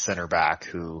no-nonsense center back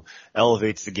who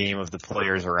elevates the game of the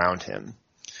players around him.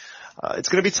 It's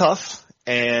going to be tough.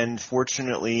 And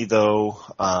fortunately, though,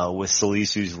 with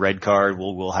Salisu's red card,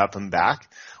 we'll have him back.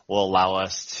 Will allow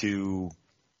us to,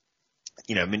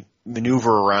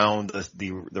 maneuver around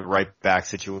the right back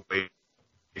situation.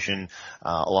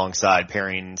 Alongside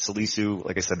pairing Salisu,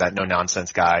 like I said, that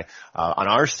no-nonsense guy on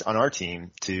our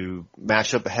team to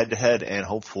match up head to head and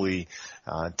hopefully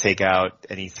take out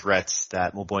any threats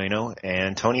that Mbeumo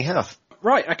and Toney have.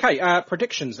 Right. Okay.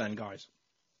 Predictions then, guys.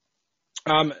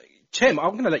 Tim,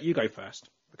 I'm going to let you go first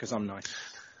because I'm nice.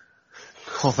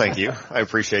 Well, thank you. I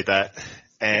appreciate that.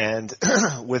 And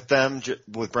with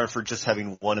Brentford just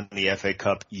having won in the FA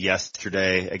Cup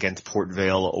yesterday against Port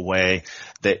Vale away,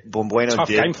 that Mbeumo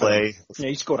did play. Yeah,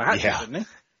 he scored a hat-trick, didn't he?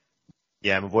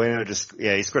 Yeah, Mbeumo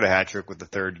he scored a hat-trick with the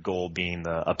third goal being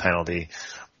a penalty.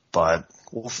 But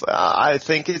I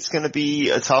think it's going to be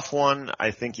a tough one.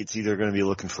 I think it's either going to be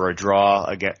looking for a draw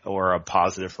again or a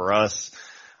positive for us.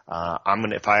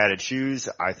 If I had to choose,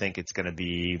 I think it's going to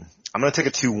be, I'm going to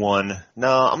take a 2-1.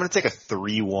 No, I'm going to take a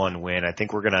 3-1 win. I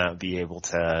think we're going to be able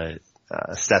to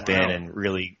step in and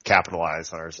really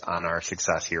capitalize on our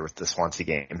success here with the Swansea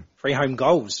game. 3 home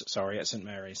goals, at St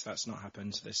Mary's. That's not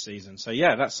happened this season. So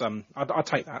yeah, that's, I'd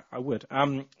take that. I would.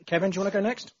 Kevin, do you want to go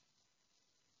next?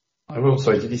 I will.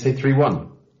 Sorry, did he say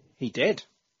 3-1? He did.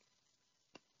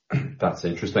 That's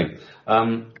interesting.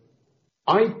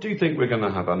 I do think we're going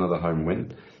to have another home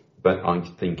win, but I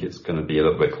think it's going to be a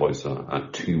little bit closer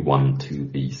at 2-1 to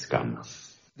the Scum.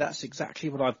 That's exactly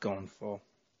what I've gone for.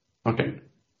 Okay.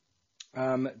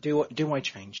 Do I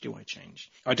change?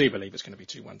 I do believe it's going to be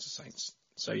 2-1 to Saints.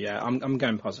 So yeah, I'm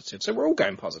going positive. So we're all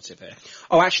going positive here.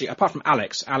 Oh, actually, apart from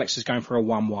Alex is going for a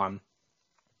 1-1.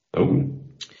 Oh.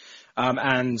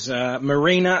 And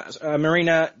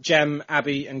Marina, Jem,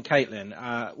 Abby, and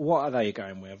Caitlin, what are they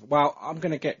going with? Well, I'm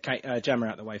going to get Gemma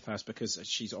out of the way first because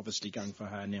she's obviously going for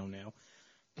her 0-0.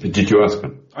 Did you ask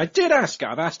her? I did ask her.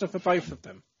 I've asked her for both of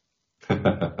them.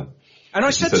 And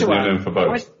I said to her, for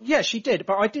both. Yeah, she did.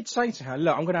 But I did say to her,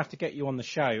 look, I'm going to have to get you on the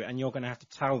show and you're going to have to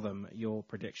tell them your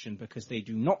prediction because they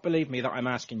do not believe me that I'm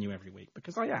asking you every week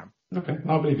because I am. Okay,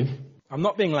 I'll believe you. I'm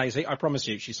not being lazy. I promise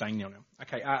you. She's saying 0-0.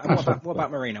 Okay. What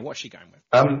about Marina? What's she going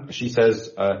with? She says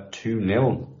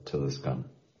 2-0 to the Scum.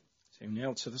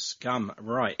 2-0 to the Scum.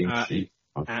 Right.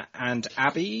 And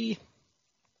Abby?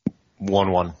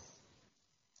 1-1.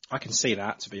 I can see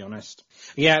that, to be honest.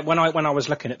 Yeah, when I was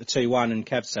looking at the 2-1 and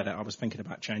Kev said it, I was thinking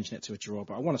about changing it to a draw,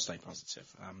 but I want to stay positive.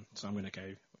 So I'm going to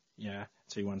go,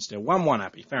 2-1 still. 1-1,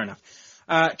 Abby. Fair enough.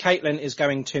 Caitlin is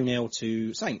going 2-0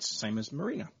 to Saints, same as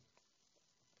Marina.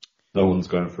 No one's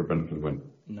going for a Brentford win.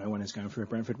 No one is going for a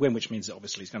Brentford win, which means it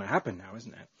obviously is going to happen now,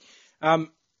 isn't it?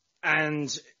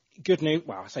 And good news,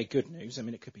 well, I say good news, I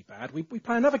mean, it could be bad. We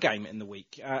play another game in the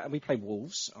week. We play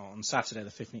Wolves on Saturday, the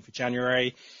 15th of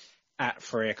January. At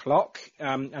 3:00,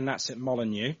 and that's at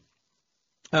Molineux.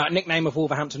 Nickname of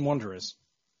Wolverhampton Wanderers.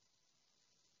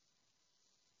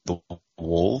 The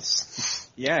Wolves?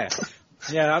 Yeah.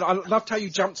 Yeah, I loved how you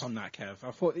jumped on that, Kev.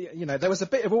 I thought, there was a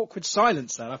bit of awkward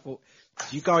silence there. I thought,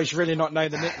 do you guys really not know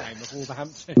the nickname of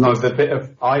Wolverhampton? No,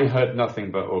 I heard nothing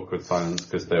but awkward silence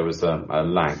because there was a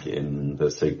lag in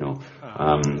the signal.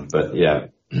 But yeah,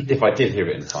 if I did hear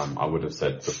it in time, I would have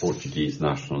said the Portuguese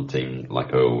national team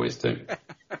like I always do.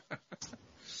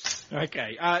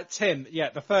 Okay, Tim,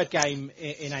 the third game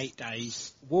in 8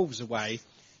 days, Wolves away.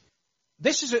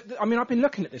 This is I've been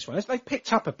looking at this one. They've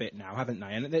picked up a bit now, haven't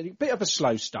they? And they're a bit of a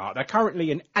slow start. They're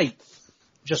currently in 8th,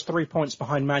 just 3 points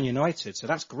behind Man United, so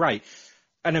that's great.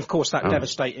 And of course that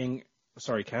devastating,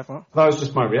 sorry Kev, what? That was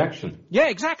just my reaction. Yeah,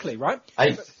 exactly, right?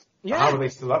 8th. Yeah. How are they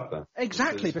still up there?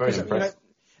 Exactly, because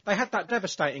they had that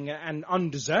devastating and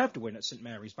undeserved win at St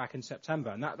Mary's back in September,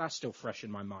 and that's still fresh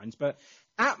in my mind. But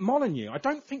at Molineux, I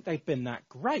don't think they've been that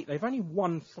great. They've only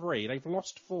won 3, they've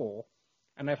lost 4,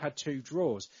 and they've had 2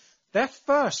 draws. Their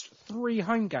first 3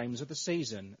 home games of the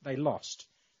season, they lost,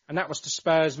 and that was to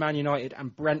Spurs, Man United,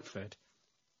 and Brentford.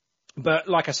 But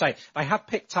like I say, they have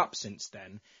picked up since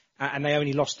then, and they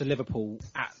only lost to Liverpool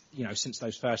since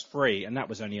those first 3, and that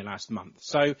was only last month.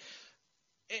 So.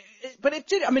 But it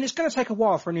did. I mean, it's going to take a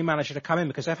while for a new manager to come in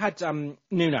because they've had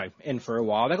Nuno in for a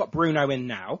while. They've got Bruno in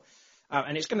now,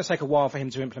 and it's going to take a while for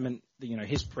him to implement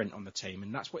his print on the team,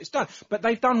 and that's what it's done. But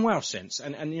they've done well since,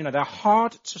 and they're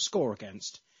hard to score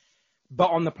against.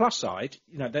 But on the plus side,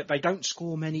 they don't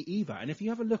score many either. And if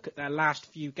you have a look at their last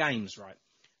few games, right,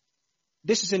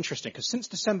 this is interesting because since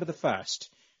December the 1st,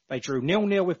 they drew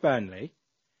 0-0 with Burnley,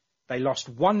 they lost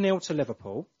 1-0 to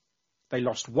Liverpool, they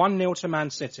lost 1-0 to Man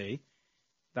City.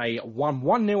 They won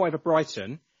 1-0 over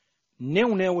Brighton,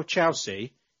 0-0 with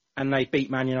Chelsea, and they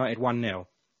beat Man United 1-0.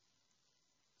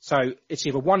 So it's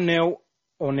either 1-0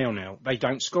 or 0-0. They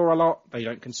don't score a lot, they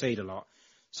don't concede a lot.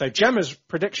 So Gemma's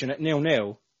prediction at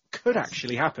 0-0 could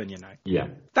actually happen, Yeah.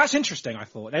 That's interesting, I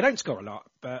thought. They don't score a lot,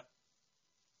 but,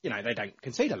 they don't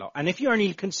concede a lot. And if you're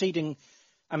only conceding,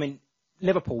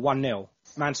 Liverpool 1-0,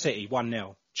 Man City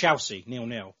 1-0, Chelsea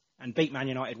 0-0, and beat Man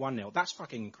United 1-0, that's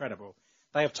fucking incredible.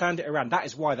 They have turned it around. That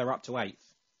is why they're up to 8th.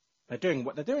 They're doing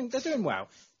what they're doing. They're doing well.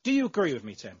 Do you agree with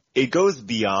me, Tim? It goes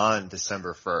beyond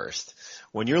December 1st.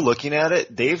 When you're looking at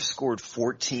it, they've scored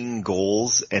 14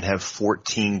 goals and have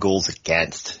 14 goals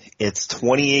against. It's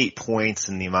 28 points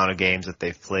in the amount of games that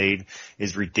they've played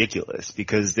is ridiculous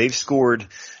because they've scored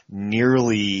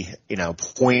nearly,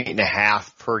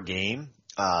 1.5 per game.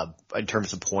 In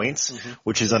terms of points,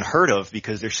 which is unheard of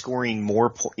because they're scoring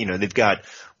more, they've got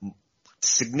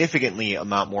significantly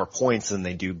amount more points than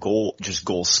they do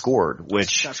goals scored,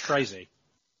 which that's crazy.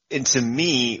 And to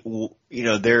me,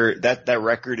 that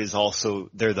record is also,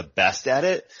 they're the best at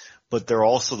it, but they're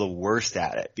also the worst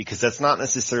at it, because that's not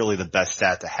necessarily the best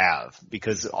stat to have,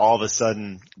 because all of a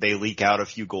sudden they leak out a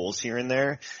few goals here and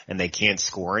there and they can't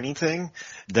score anything.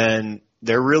 Then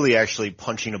they're really actually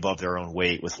punching above their own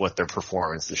weight with what their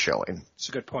performance is showing. That's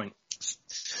a good point.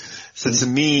 So to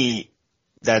me,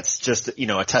 that's just,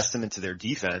 a testament to their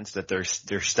defense, that they're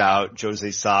stout.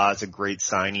 Jose Sa is a great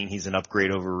signing. He's an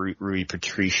upgrade over Rui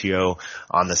Patricio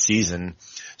on the season.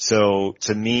 So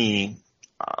to me,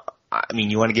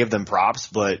 you want to give them props,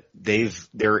 but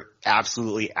they're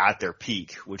absolutely at their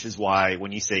peak, which is why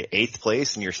when you say 8th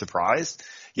place and you're surprised,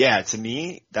 yeah, to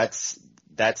me, that's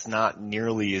not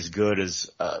nearly as good as,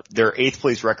 their 8th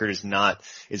place record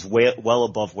is well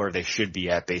above where they should be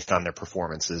at based on their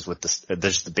performances with the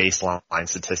baseline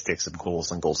statistics of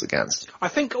goals and goals against. I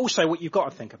think also what you've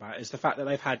got to think about is the fact that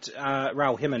they've had,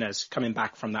 Raul Jimenez coming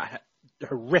back from that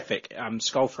horrific,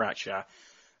 skull fracture.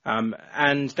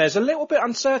 And there's a little bit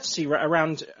uncertainty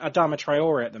around Adama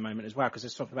Traore at the moment as well, because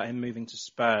there's talking about him moving to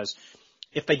Spurs.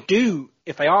 If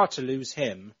they are to lose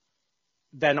him,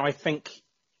 then I think,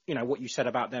 what you said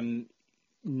about them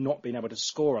not being able to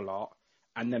score a lot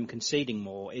and them conceding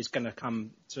more is going to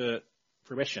come to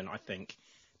fruition, I think,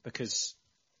 because,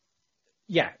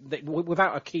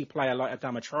 without a key player like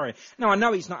Adama Traore. Now, I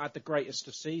know he's not had the greatest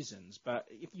of seasons, but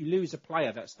if you lose a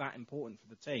player that's that important for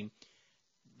the team,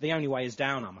 the only way is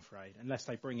down, I'm afraid, unless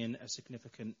they bring in a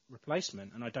significant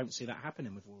replacement, and I don't see that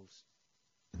happening with Wolves.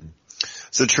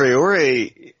 So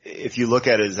Traore, if you look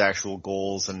at his actual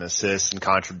goals and assists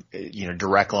and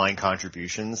direct line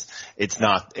contributions, it's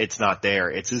not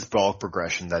there. It's his ball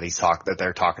progression that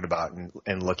they're talking about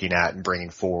and looking at and bringing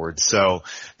forward. So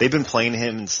they've been playing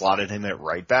him and slotted him at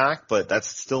right back, but that's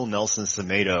still Nelson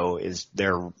Semedo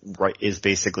is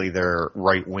basically their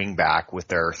right wing back with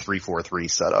their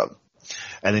 3-4-3 setup.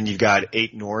 And then you've got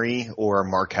Aït-Nouri or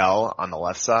Markel on the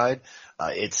left side.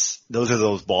 Those are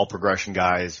those ball progression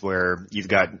guys where you've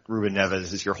got Ruben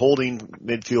Neves as your holding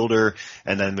midfielder,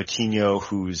 and then Moutinho,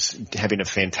 who's having a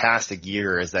fantastic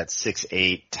year as that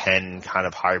 6'8", 10 kind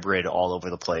of hybrid all over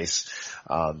the place.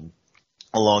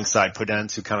 Alongside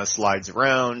Podence, who kind of slides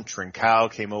around. Trincao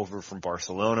came over from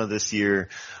Barcelona this year.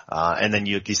 And then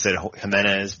you said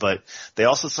Jimenez, but they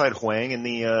also signed Hwang in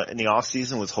the off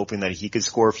season, was hoping that he could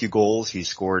score a few goals. He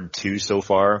scored 2 so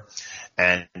far.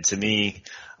 And to me,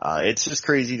 it's just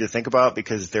crazy to think about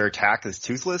because their attack is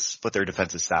toothless, but their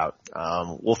defense is stout.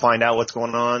 We'll find out what's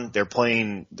going on. They're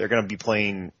going to be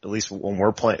playing, at least when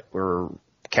we're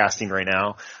casting right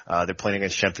now. They're playing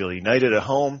against Sheffield United at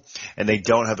home, and they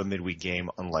don't have a midweek game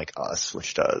unlike us,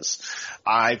 which does.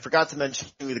 I forgot to mention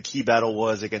who the key battle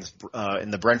was against in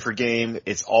the Brentford game.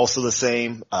 It's also the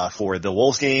same for the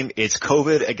Wolves game. It's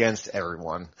COVID against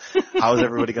everyone. How is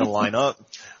everybody going to line up?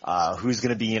 Who's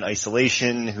going to be in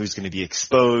isolation? Who's going to be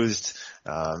exposed?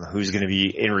 Who's going to be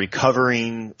in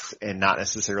recovering and not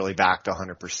necessarily back to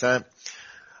 100%?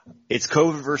 It's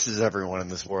COVID versus everyone in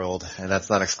this world, and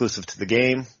that's not exclusive to the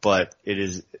game, but it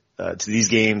is to these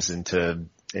games and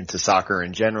to soccer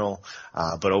in general,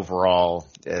 but overall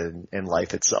in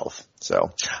life itself. So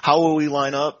how will we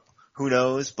line up? Who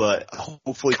knows? But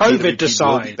hopefully COVID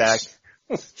decides. Will be back.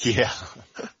 Yeah.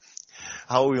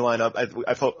 How will we line up?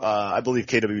 I believe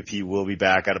KWP will be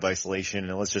back out of isolation,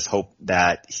 and let's just hope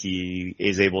that he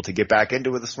is able to get back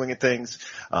into the swing of things.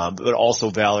 But also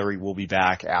Valerie will be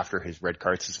back after his red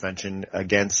card suspension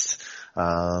against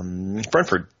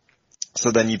Brentford.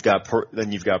 So then you've got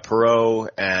Perot,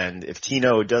 and if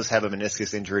Tino does have a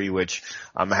meniscus injury, which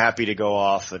I'm happy to go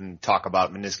off and talk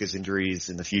about meniscus injuries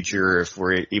in the future if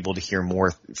we're able to hear a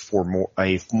more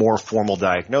formal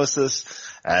diagnosis,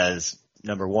 as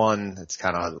number one, it's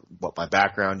kind of what my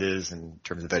background is in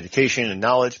terms of education and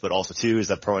knowledge, but also two, is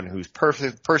that Perot who's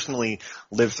personally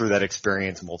lived through that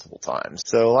experience multiple times.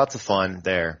 So lots of fun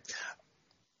there.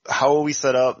 How will we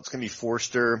set up? It's going to be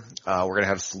Forster. We're going to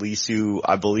have Salisu.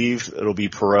 I believe it'll be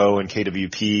Perot and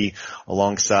KWP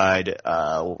alongside,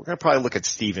 we're going to probably look at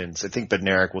Stevens. I think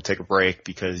Bednarik will take a break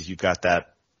because you've got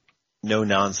that no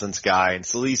nonsense guy in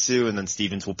Salisu, and then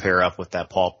Stevens will pair up with that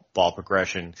ball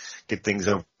progression, get things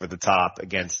over the top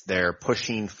against their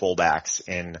pushing fullbacks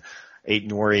in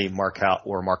Aït-Nouri,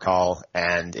 Marcal,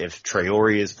 and if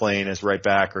Traore is playing as right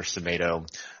back or Semedo,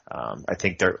 I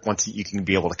think once you can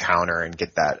be able to counter and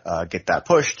get that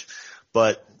pushed,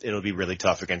 but it'll be really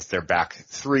tough against their back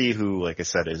three, who, like I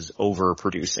said, is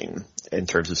overproducing in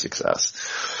terms of success.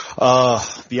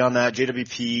 Beyond that,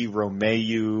 JWP,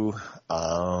 Romeu,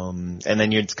 and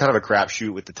then it's kind of a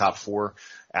crapshoot with the top four.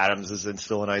 Adams is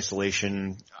still in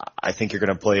isolation. I think you're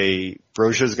going to play,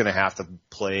 Brozia's going to have to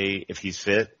play if he's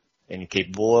fit and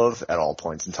capable of at all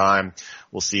points in time.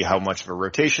 We'll see how much of a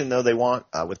rotation though they want,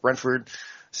 with Brentford.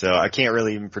 So I can't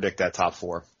really even predict that top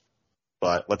four.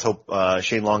 But let's hope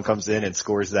Shane Long comes in and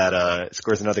scores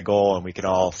another goal, and we can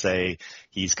all say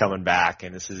he's coming back,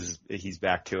 and he's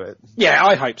back to it. Yeah,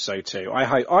 I hope so too.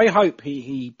 I hope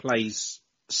he plays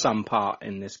some part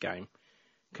in this game,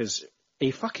 because he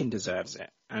fucking deserves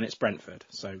it, and it's Brentford.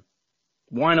 So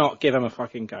why not give him a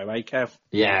fucking go, eh, Kev?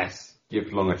 Yes,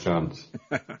 give Long a chance.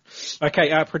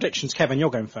 Okay, predictions, Kevin.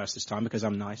 You're going first this time because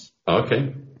I'm nice.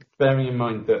 Okay, bearing in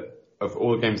mind that of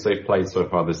all the games they've played so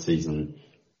far this season,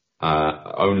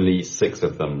 only 6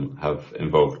 of them have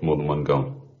involved more than one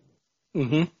goal.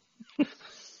 Mm-hmm.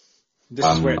 This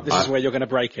is where you're going to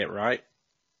break it, right?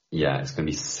 Yeah, it's going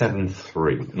to be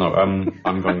 7-3. No,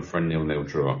 I'm going for a 0-0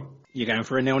 draw. You're going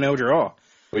for a 0-0 draw,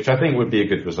 which I think would be a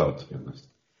good result, to be honest.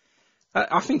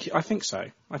 I think so.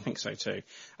 I think so too.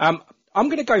 I'm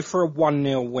going to go for a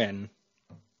 1-0 win.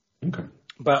 Okay.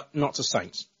 But not to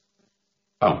Saints.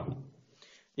 Oh.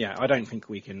 Yeah, I don't think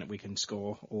we can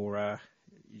score or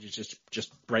just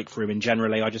break through in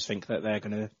generally. I just think that they're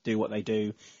going to do what they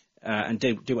do and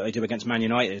do what they do against Man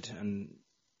United. And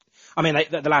I mean,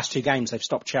 the last 2 games they've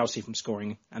stopped Chelsea from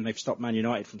scoring and they've stopped Man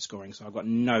United from scoring. So I've got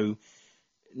no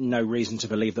reason to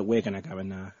believe that we're going to go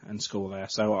and score there.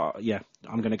 So yeah,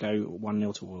 I'm going to go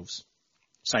 1-0 to Wolves,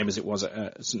 same as it was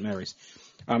at St Mary's.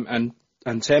 And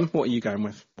Tim, what are you going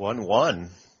with? 1-1.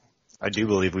 I do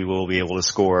believe we will be able to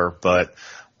score, but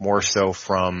more so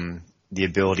from the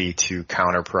ability to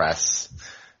counter press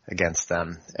against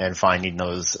them and finding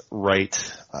those right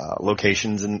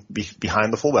locations and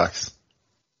behind the fullbacks.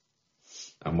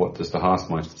 And what does the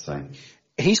Haasmeister say?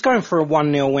 He's going for a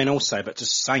 1-0 win also, but to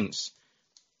Saints.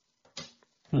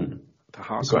 You've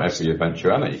got every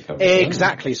eventuality covered.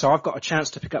 Exactly, so I've got a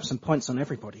chance to pick up some points on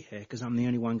everybody here because I'm the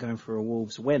only one going for a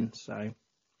Wolves win. So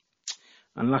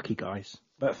unlucky, guys,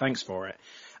 but thanks for it.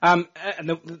 And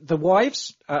the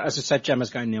wives, as I said,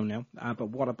 Gemma's going 0-0. But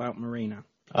what about Marina?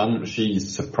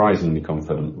 She's surprisingly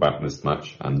confident about this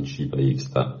match, and she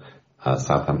believes that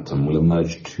Southampton will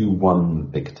emerge 2-1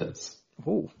 victors.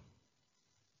 Oh,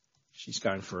 she's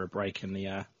going for a break in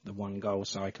the 1-goal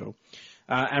cycle.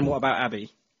 And what about Abby?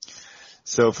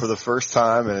 So for the first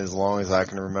time, and as long as I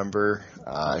can remember,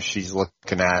 she's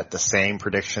looking at the same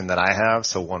prediction that I have,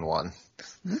 so 1-1.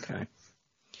 Okay.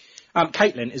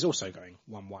 Caitlin is also going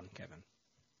 1-1, Kevin.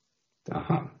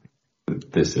 Uh-huh.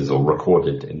 This is all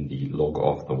recorded in the log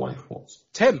of the Wife Wars.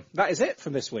 Tim, that is it for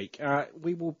this week.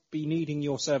 We will be needing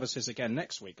your services again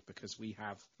next week because we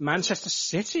have Manchester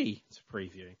City to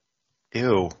preview.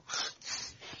 Ew.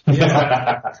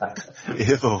 Yeah.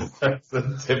 Ew. That's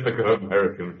a typical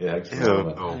American reaction.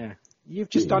 Ew. Yeah. You've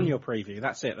just done your preview.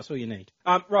 That's it. That's all you need.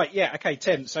 Right. Yeah. Okay,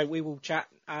 Tim. So we will chat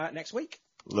next week.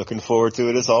 Looking forward to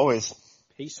it as always.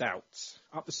 Peace out.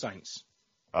 Up the Saints.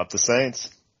 Up the Saints.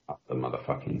 Up the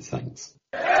motherfucking Saints.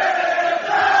 Hi,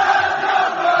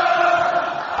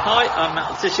 I'm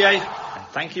Matt Letitia, and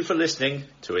thank you for listening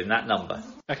to In That Number.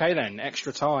 Okay then,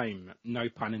 extra time. No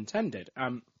pun intended.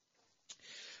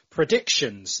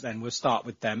 Predictions, then we'll start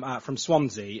with them. From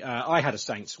Swansea, I had a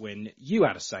Saints win, you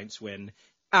had a Saints win,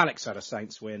 Alex had a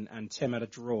Saints win, and Tim had a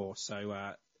draw.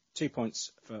 So 2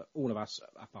 points for all of us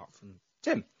apart from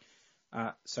Tim.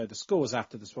 So the scores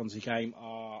after the Swansea game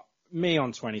are me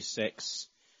on 26,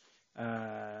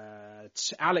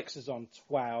 Alex is on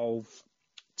 12,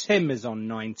 Tim is on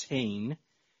 19,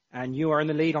 and you are in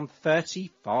the lead on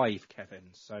 35,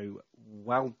 Kevin. So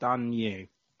well done, you.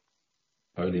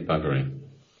 Holy buggery.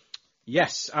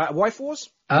 Yes. Wife Wars?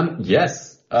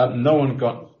 Yes. No one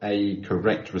got a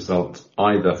correct result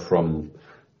either from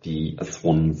the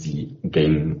Swansea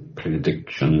game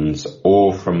predictions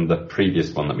or from the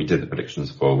previous one that we did the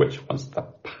predictions for, which was the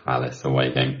Palace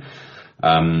away game.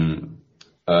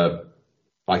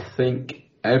 I think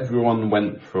everyone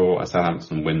went for a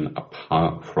Southampton win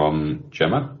apart from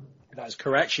Gemma. That's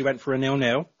correct. She went for a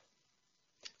 0-0.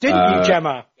 Didn't you,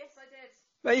 Gemma? Yes, I did.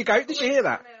 There you go. Did you hear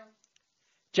that?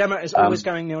 Gemma is always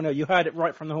going 0-0. You heard it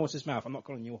right from the horse's mouth. I'm not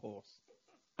calling you a horse.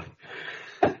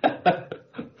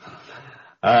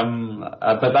 But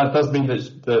that does mean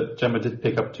that Gemma did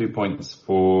pick up 2 points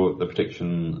for the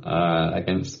prediction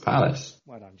against Palace.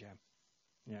 Well done, Gem.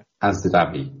 Yeah. As did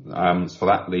Abby. So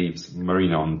that leaves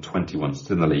Marina on 21,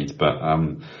 still in the lead, but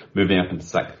moving up into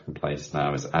second place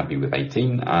now is Abby with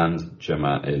 18, and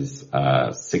Gemma is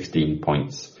 16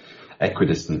 points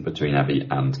equidistant between Abby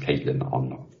and Caitlin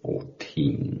on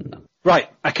 14. Right,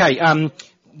 okay.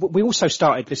 we also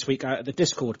started this week the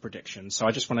Discord predictions, so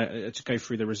I just want to go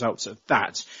through the results of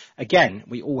that. Again,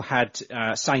 we all had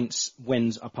Saints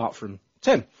wins apart from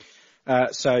Tim.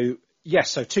 So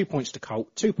 2 points to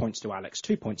Colt, 2 points to Alex,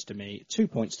 2 points to me, 2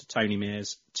 points to Tony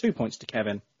Mears, 2 points to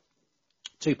Kevin,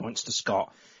 2 points to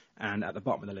Scott, and at the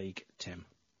bottom of the league, Tim,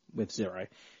 with 0.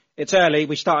 It's early.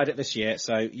 We started it this year,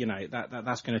 so,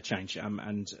 that's going to change.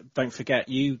 And don't forget,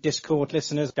 you Discord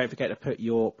listeners, don't forget to put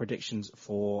your predictions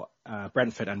for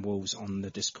Brentford and Wolves on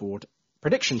the Discord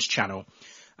predictions channel.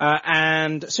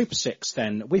 And Super 6,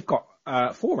 then, we've got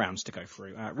 4 rounds to go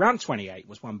through. Round 28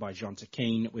 was won by John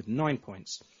Keane with 9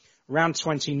 points. Round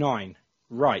 29,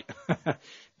 right,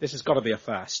 this has got to be a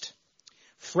first.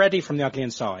 Freddie from the Ugly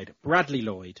Inside, Bradley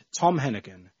Lloyd, Tom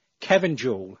Hennigan, Kevin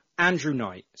Jewell, Andrew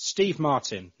Knight, Steve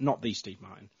Martin, not the Steve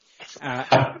Martin,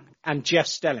 and Jeff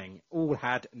Stelling all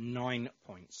had 9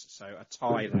 points. So a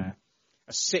tie there.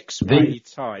 A 6-way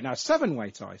tie. No, a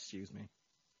 7-way tie, excuse me.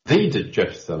 The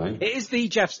Jeff Stelling. It is the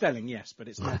Jeff Stelling, yes, but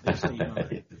it's not the Steve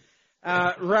Martin.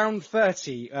 Round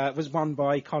 30 was won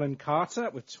by Colin Carter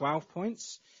with 12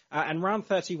 points. And round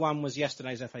 31 was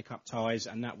yesterday's FA Cup ties,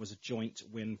 and that was a joint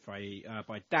win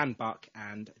by Dan Buck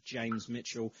and James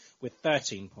Mitchell with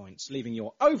 13 points, leaving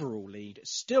your overall lead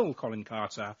still Colin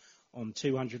Carter on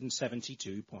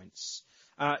 272 points.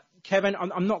 Kevin,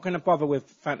 I'm not going to bother with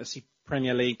Fantasy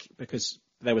Premier League because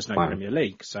there was no Premier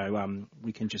League, so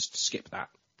we can just skip that.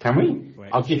 Can we?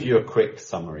 I'll give you a quick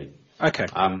summary. Okay.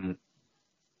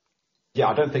 Yeah,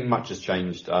 I don't think much has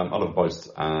changed. Oliver Boyce,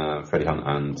 Freddie Hunt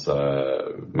and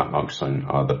Matt Markstone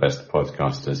are the best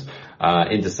podcasters.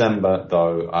 In December,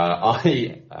 though,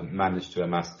 I managed to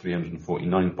amass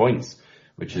 349 points,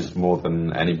 which is more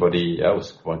than anybody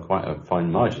else, quite a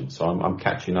fine margin. So I'm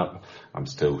catching up. I'm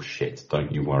still shit,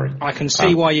 don't you worry. I can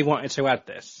see why you wanted to add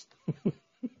this.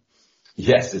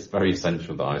 Yes, it's very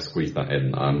essential that I squeeze that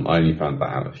in. I only found that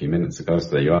out a few minutes ago, so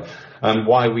there you are.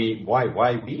 Why me? Why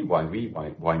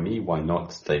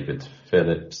not? David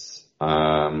Phillips,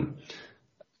 top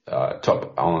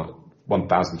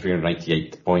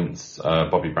 1,388 points.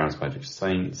 Bobby Brown's Magic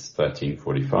Saints,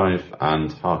 1,345,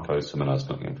 and Harco Simoneau's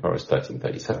Nottingham Forest,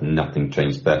 1,337. Nothing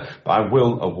changed there, but I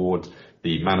will award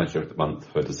the Manager of the Month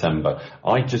for December.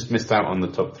 I just missed out on the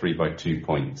top 3 by 2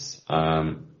 points.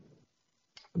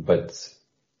 But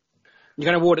you're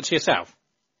going to award it to yourself?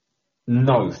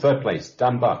 No, third place,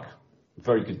 Dan Buck.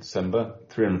 Very good December,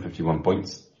 351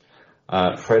 points.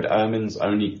 Fred Ermins,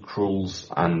 only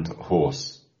Cruels and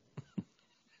Horse. I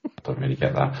don't really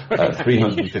get that.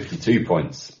 352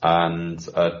 points. And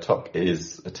top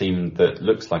is a team that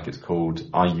looks like it's called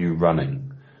Are You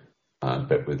Running?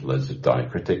 But with loads of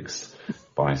diacritics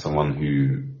by someone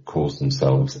who calls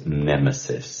themselves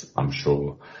Nemesis, I'm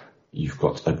sure. You've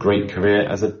got a great career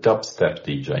as a dubstep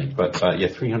DJ, but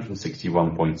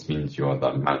 361 points means you're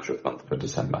the Manager of the Month for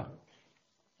December.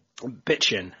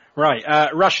 Bitchin'. Right,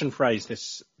 Russian phrase I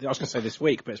was going to say this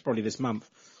week, but it's probably this month.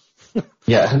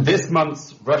 Yeah, this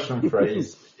month's Russian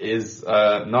phrase is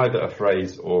neither a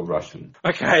phrase or Russian.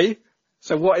 Okay,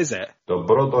 so what is it?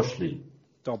 Dobrodošli.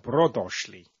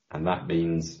 Dobrodošli. And that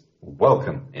means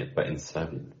welcome, but in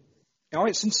Serbian. Oh,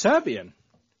 it's in Serbian?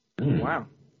 Wow.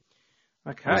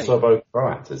 Okay.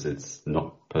 Serbo-Croat, as it's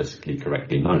not perfectly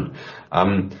correctly known.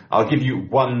 I'll give you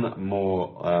one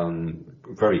more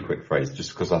very quick phrase,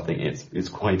 just because I think it's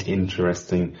quite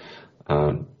interesting.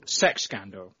 Sex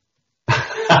scandal.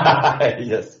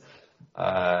 Yes.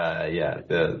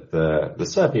 The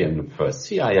Serbian for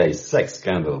CIA sex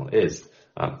scandal is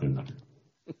no.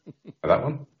 That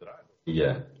one?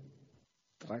 Yeah.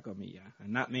 Dragomir.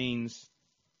 And that means?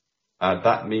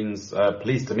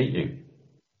 Pleased to meet you.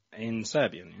 In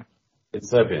Serbian, yeah? In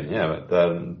Serbian, yeah.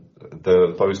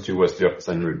 But those two words are the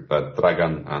same root,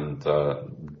 Dragan and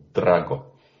Drago.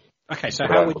 Okay, so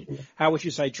how would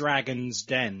you say Dragon's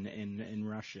Den in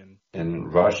Russian? In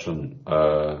Russian,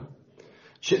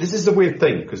 this is a weird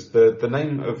thing, because the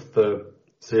name of the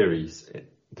series,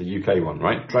 the UK one,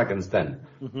 right? Dragon's Den.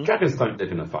 Mm-hmm. Dragons don't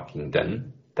live in a fucking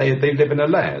den. They live in a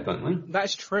lair, don't they?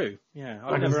 That's true, yeah.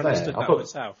 I've never understood that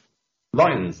myself.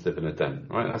 Lions live in a den,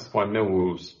 right? That's why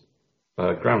Millwall's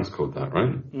ground's called that,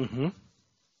 right? Mm-hmm.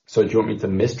 So do you want me to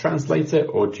mistranslate it,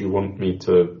 or do you want me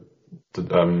to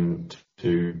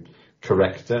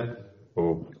correct it,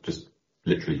 or just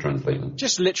literally translate it?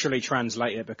 Just literally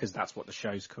translate it, because that's what the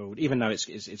show's called, even though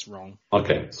it's wrong.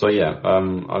 Okay, so yeah,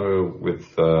 I go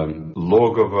with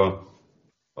Logova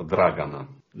Dragana.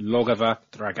 Logova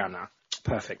Dragana.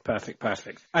 Perfect.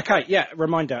 Okay, yeah,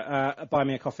 reminder, buy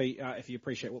me a coffee if you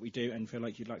appreciate what we do and feel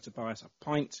like you'd like to buy us a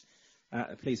pint.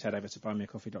 Please head over to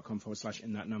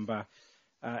buymeacoffee.com/in that number.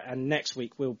 And next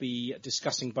week we'll be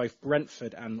discussing both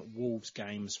Brentford and Wolves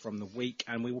games from the week,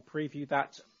 and we will preview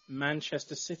that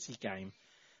Manchester City game.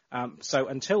 So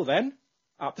until then,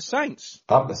 up the Saints.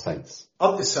 Up the Saints.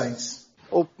 Up the Saints.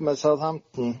 Up med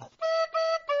Southampton.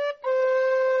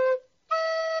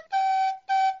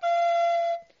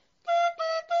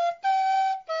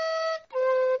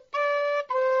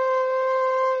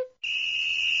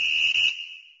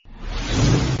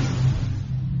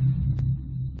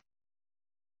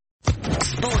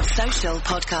 Sports Social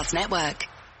Podcast Network.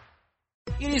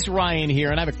 It is Ryan here,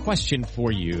 and I have a question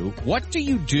for you. What do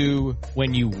you do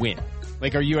when you win?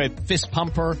 Like, are you a fist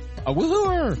pumper, a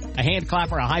woohooer, a hand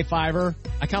clapper, a high fiver?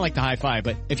 I kind of like the high five,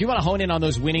 but if you want to hone in on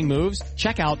those winning moves,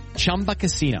 check out Chumba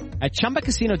Casino. At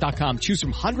ChumbaCasino.com, choose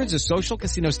from hundreds of social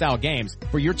casino style games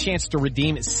for your chance to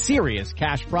redeem serious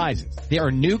cash prizes. There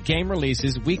are new game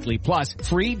releases weekly, plus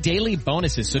free daily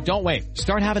bonuses. So don't wait.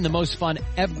 Start having the most fun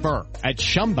ever at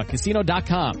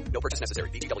ChumbaCasino.com. No purchase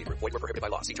necessary. VGW Group. Void where prohibited by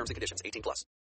law. See terms and conditions. 18+.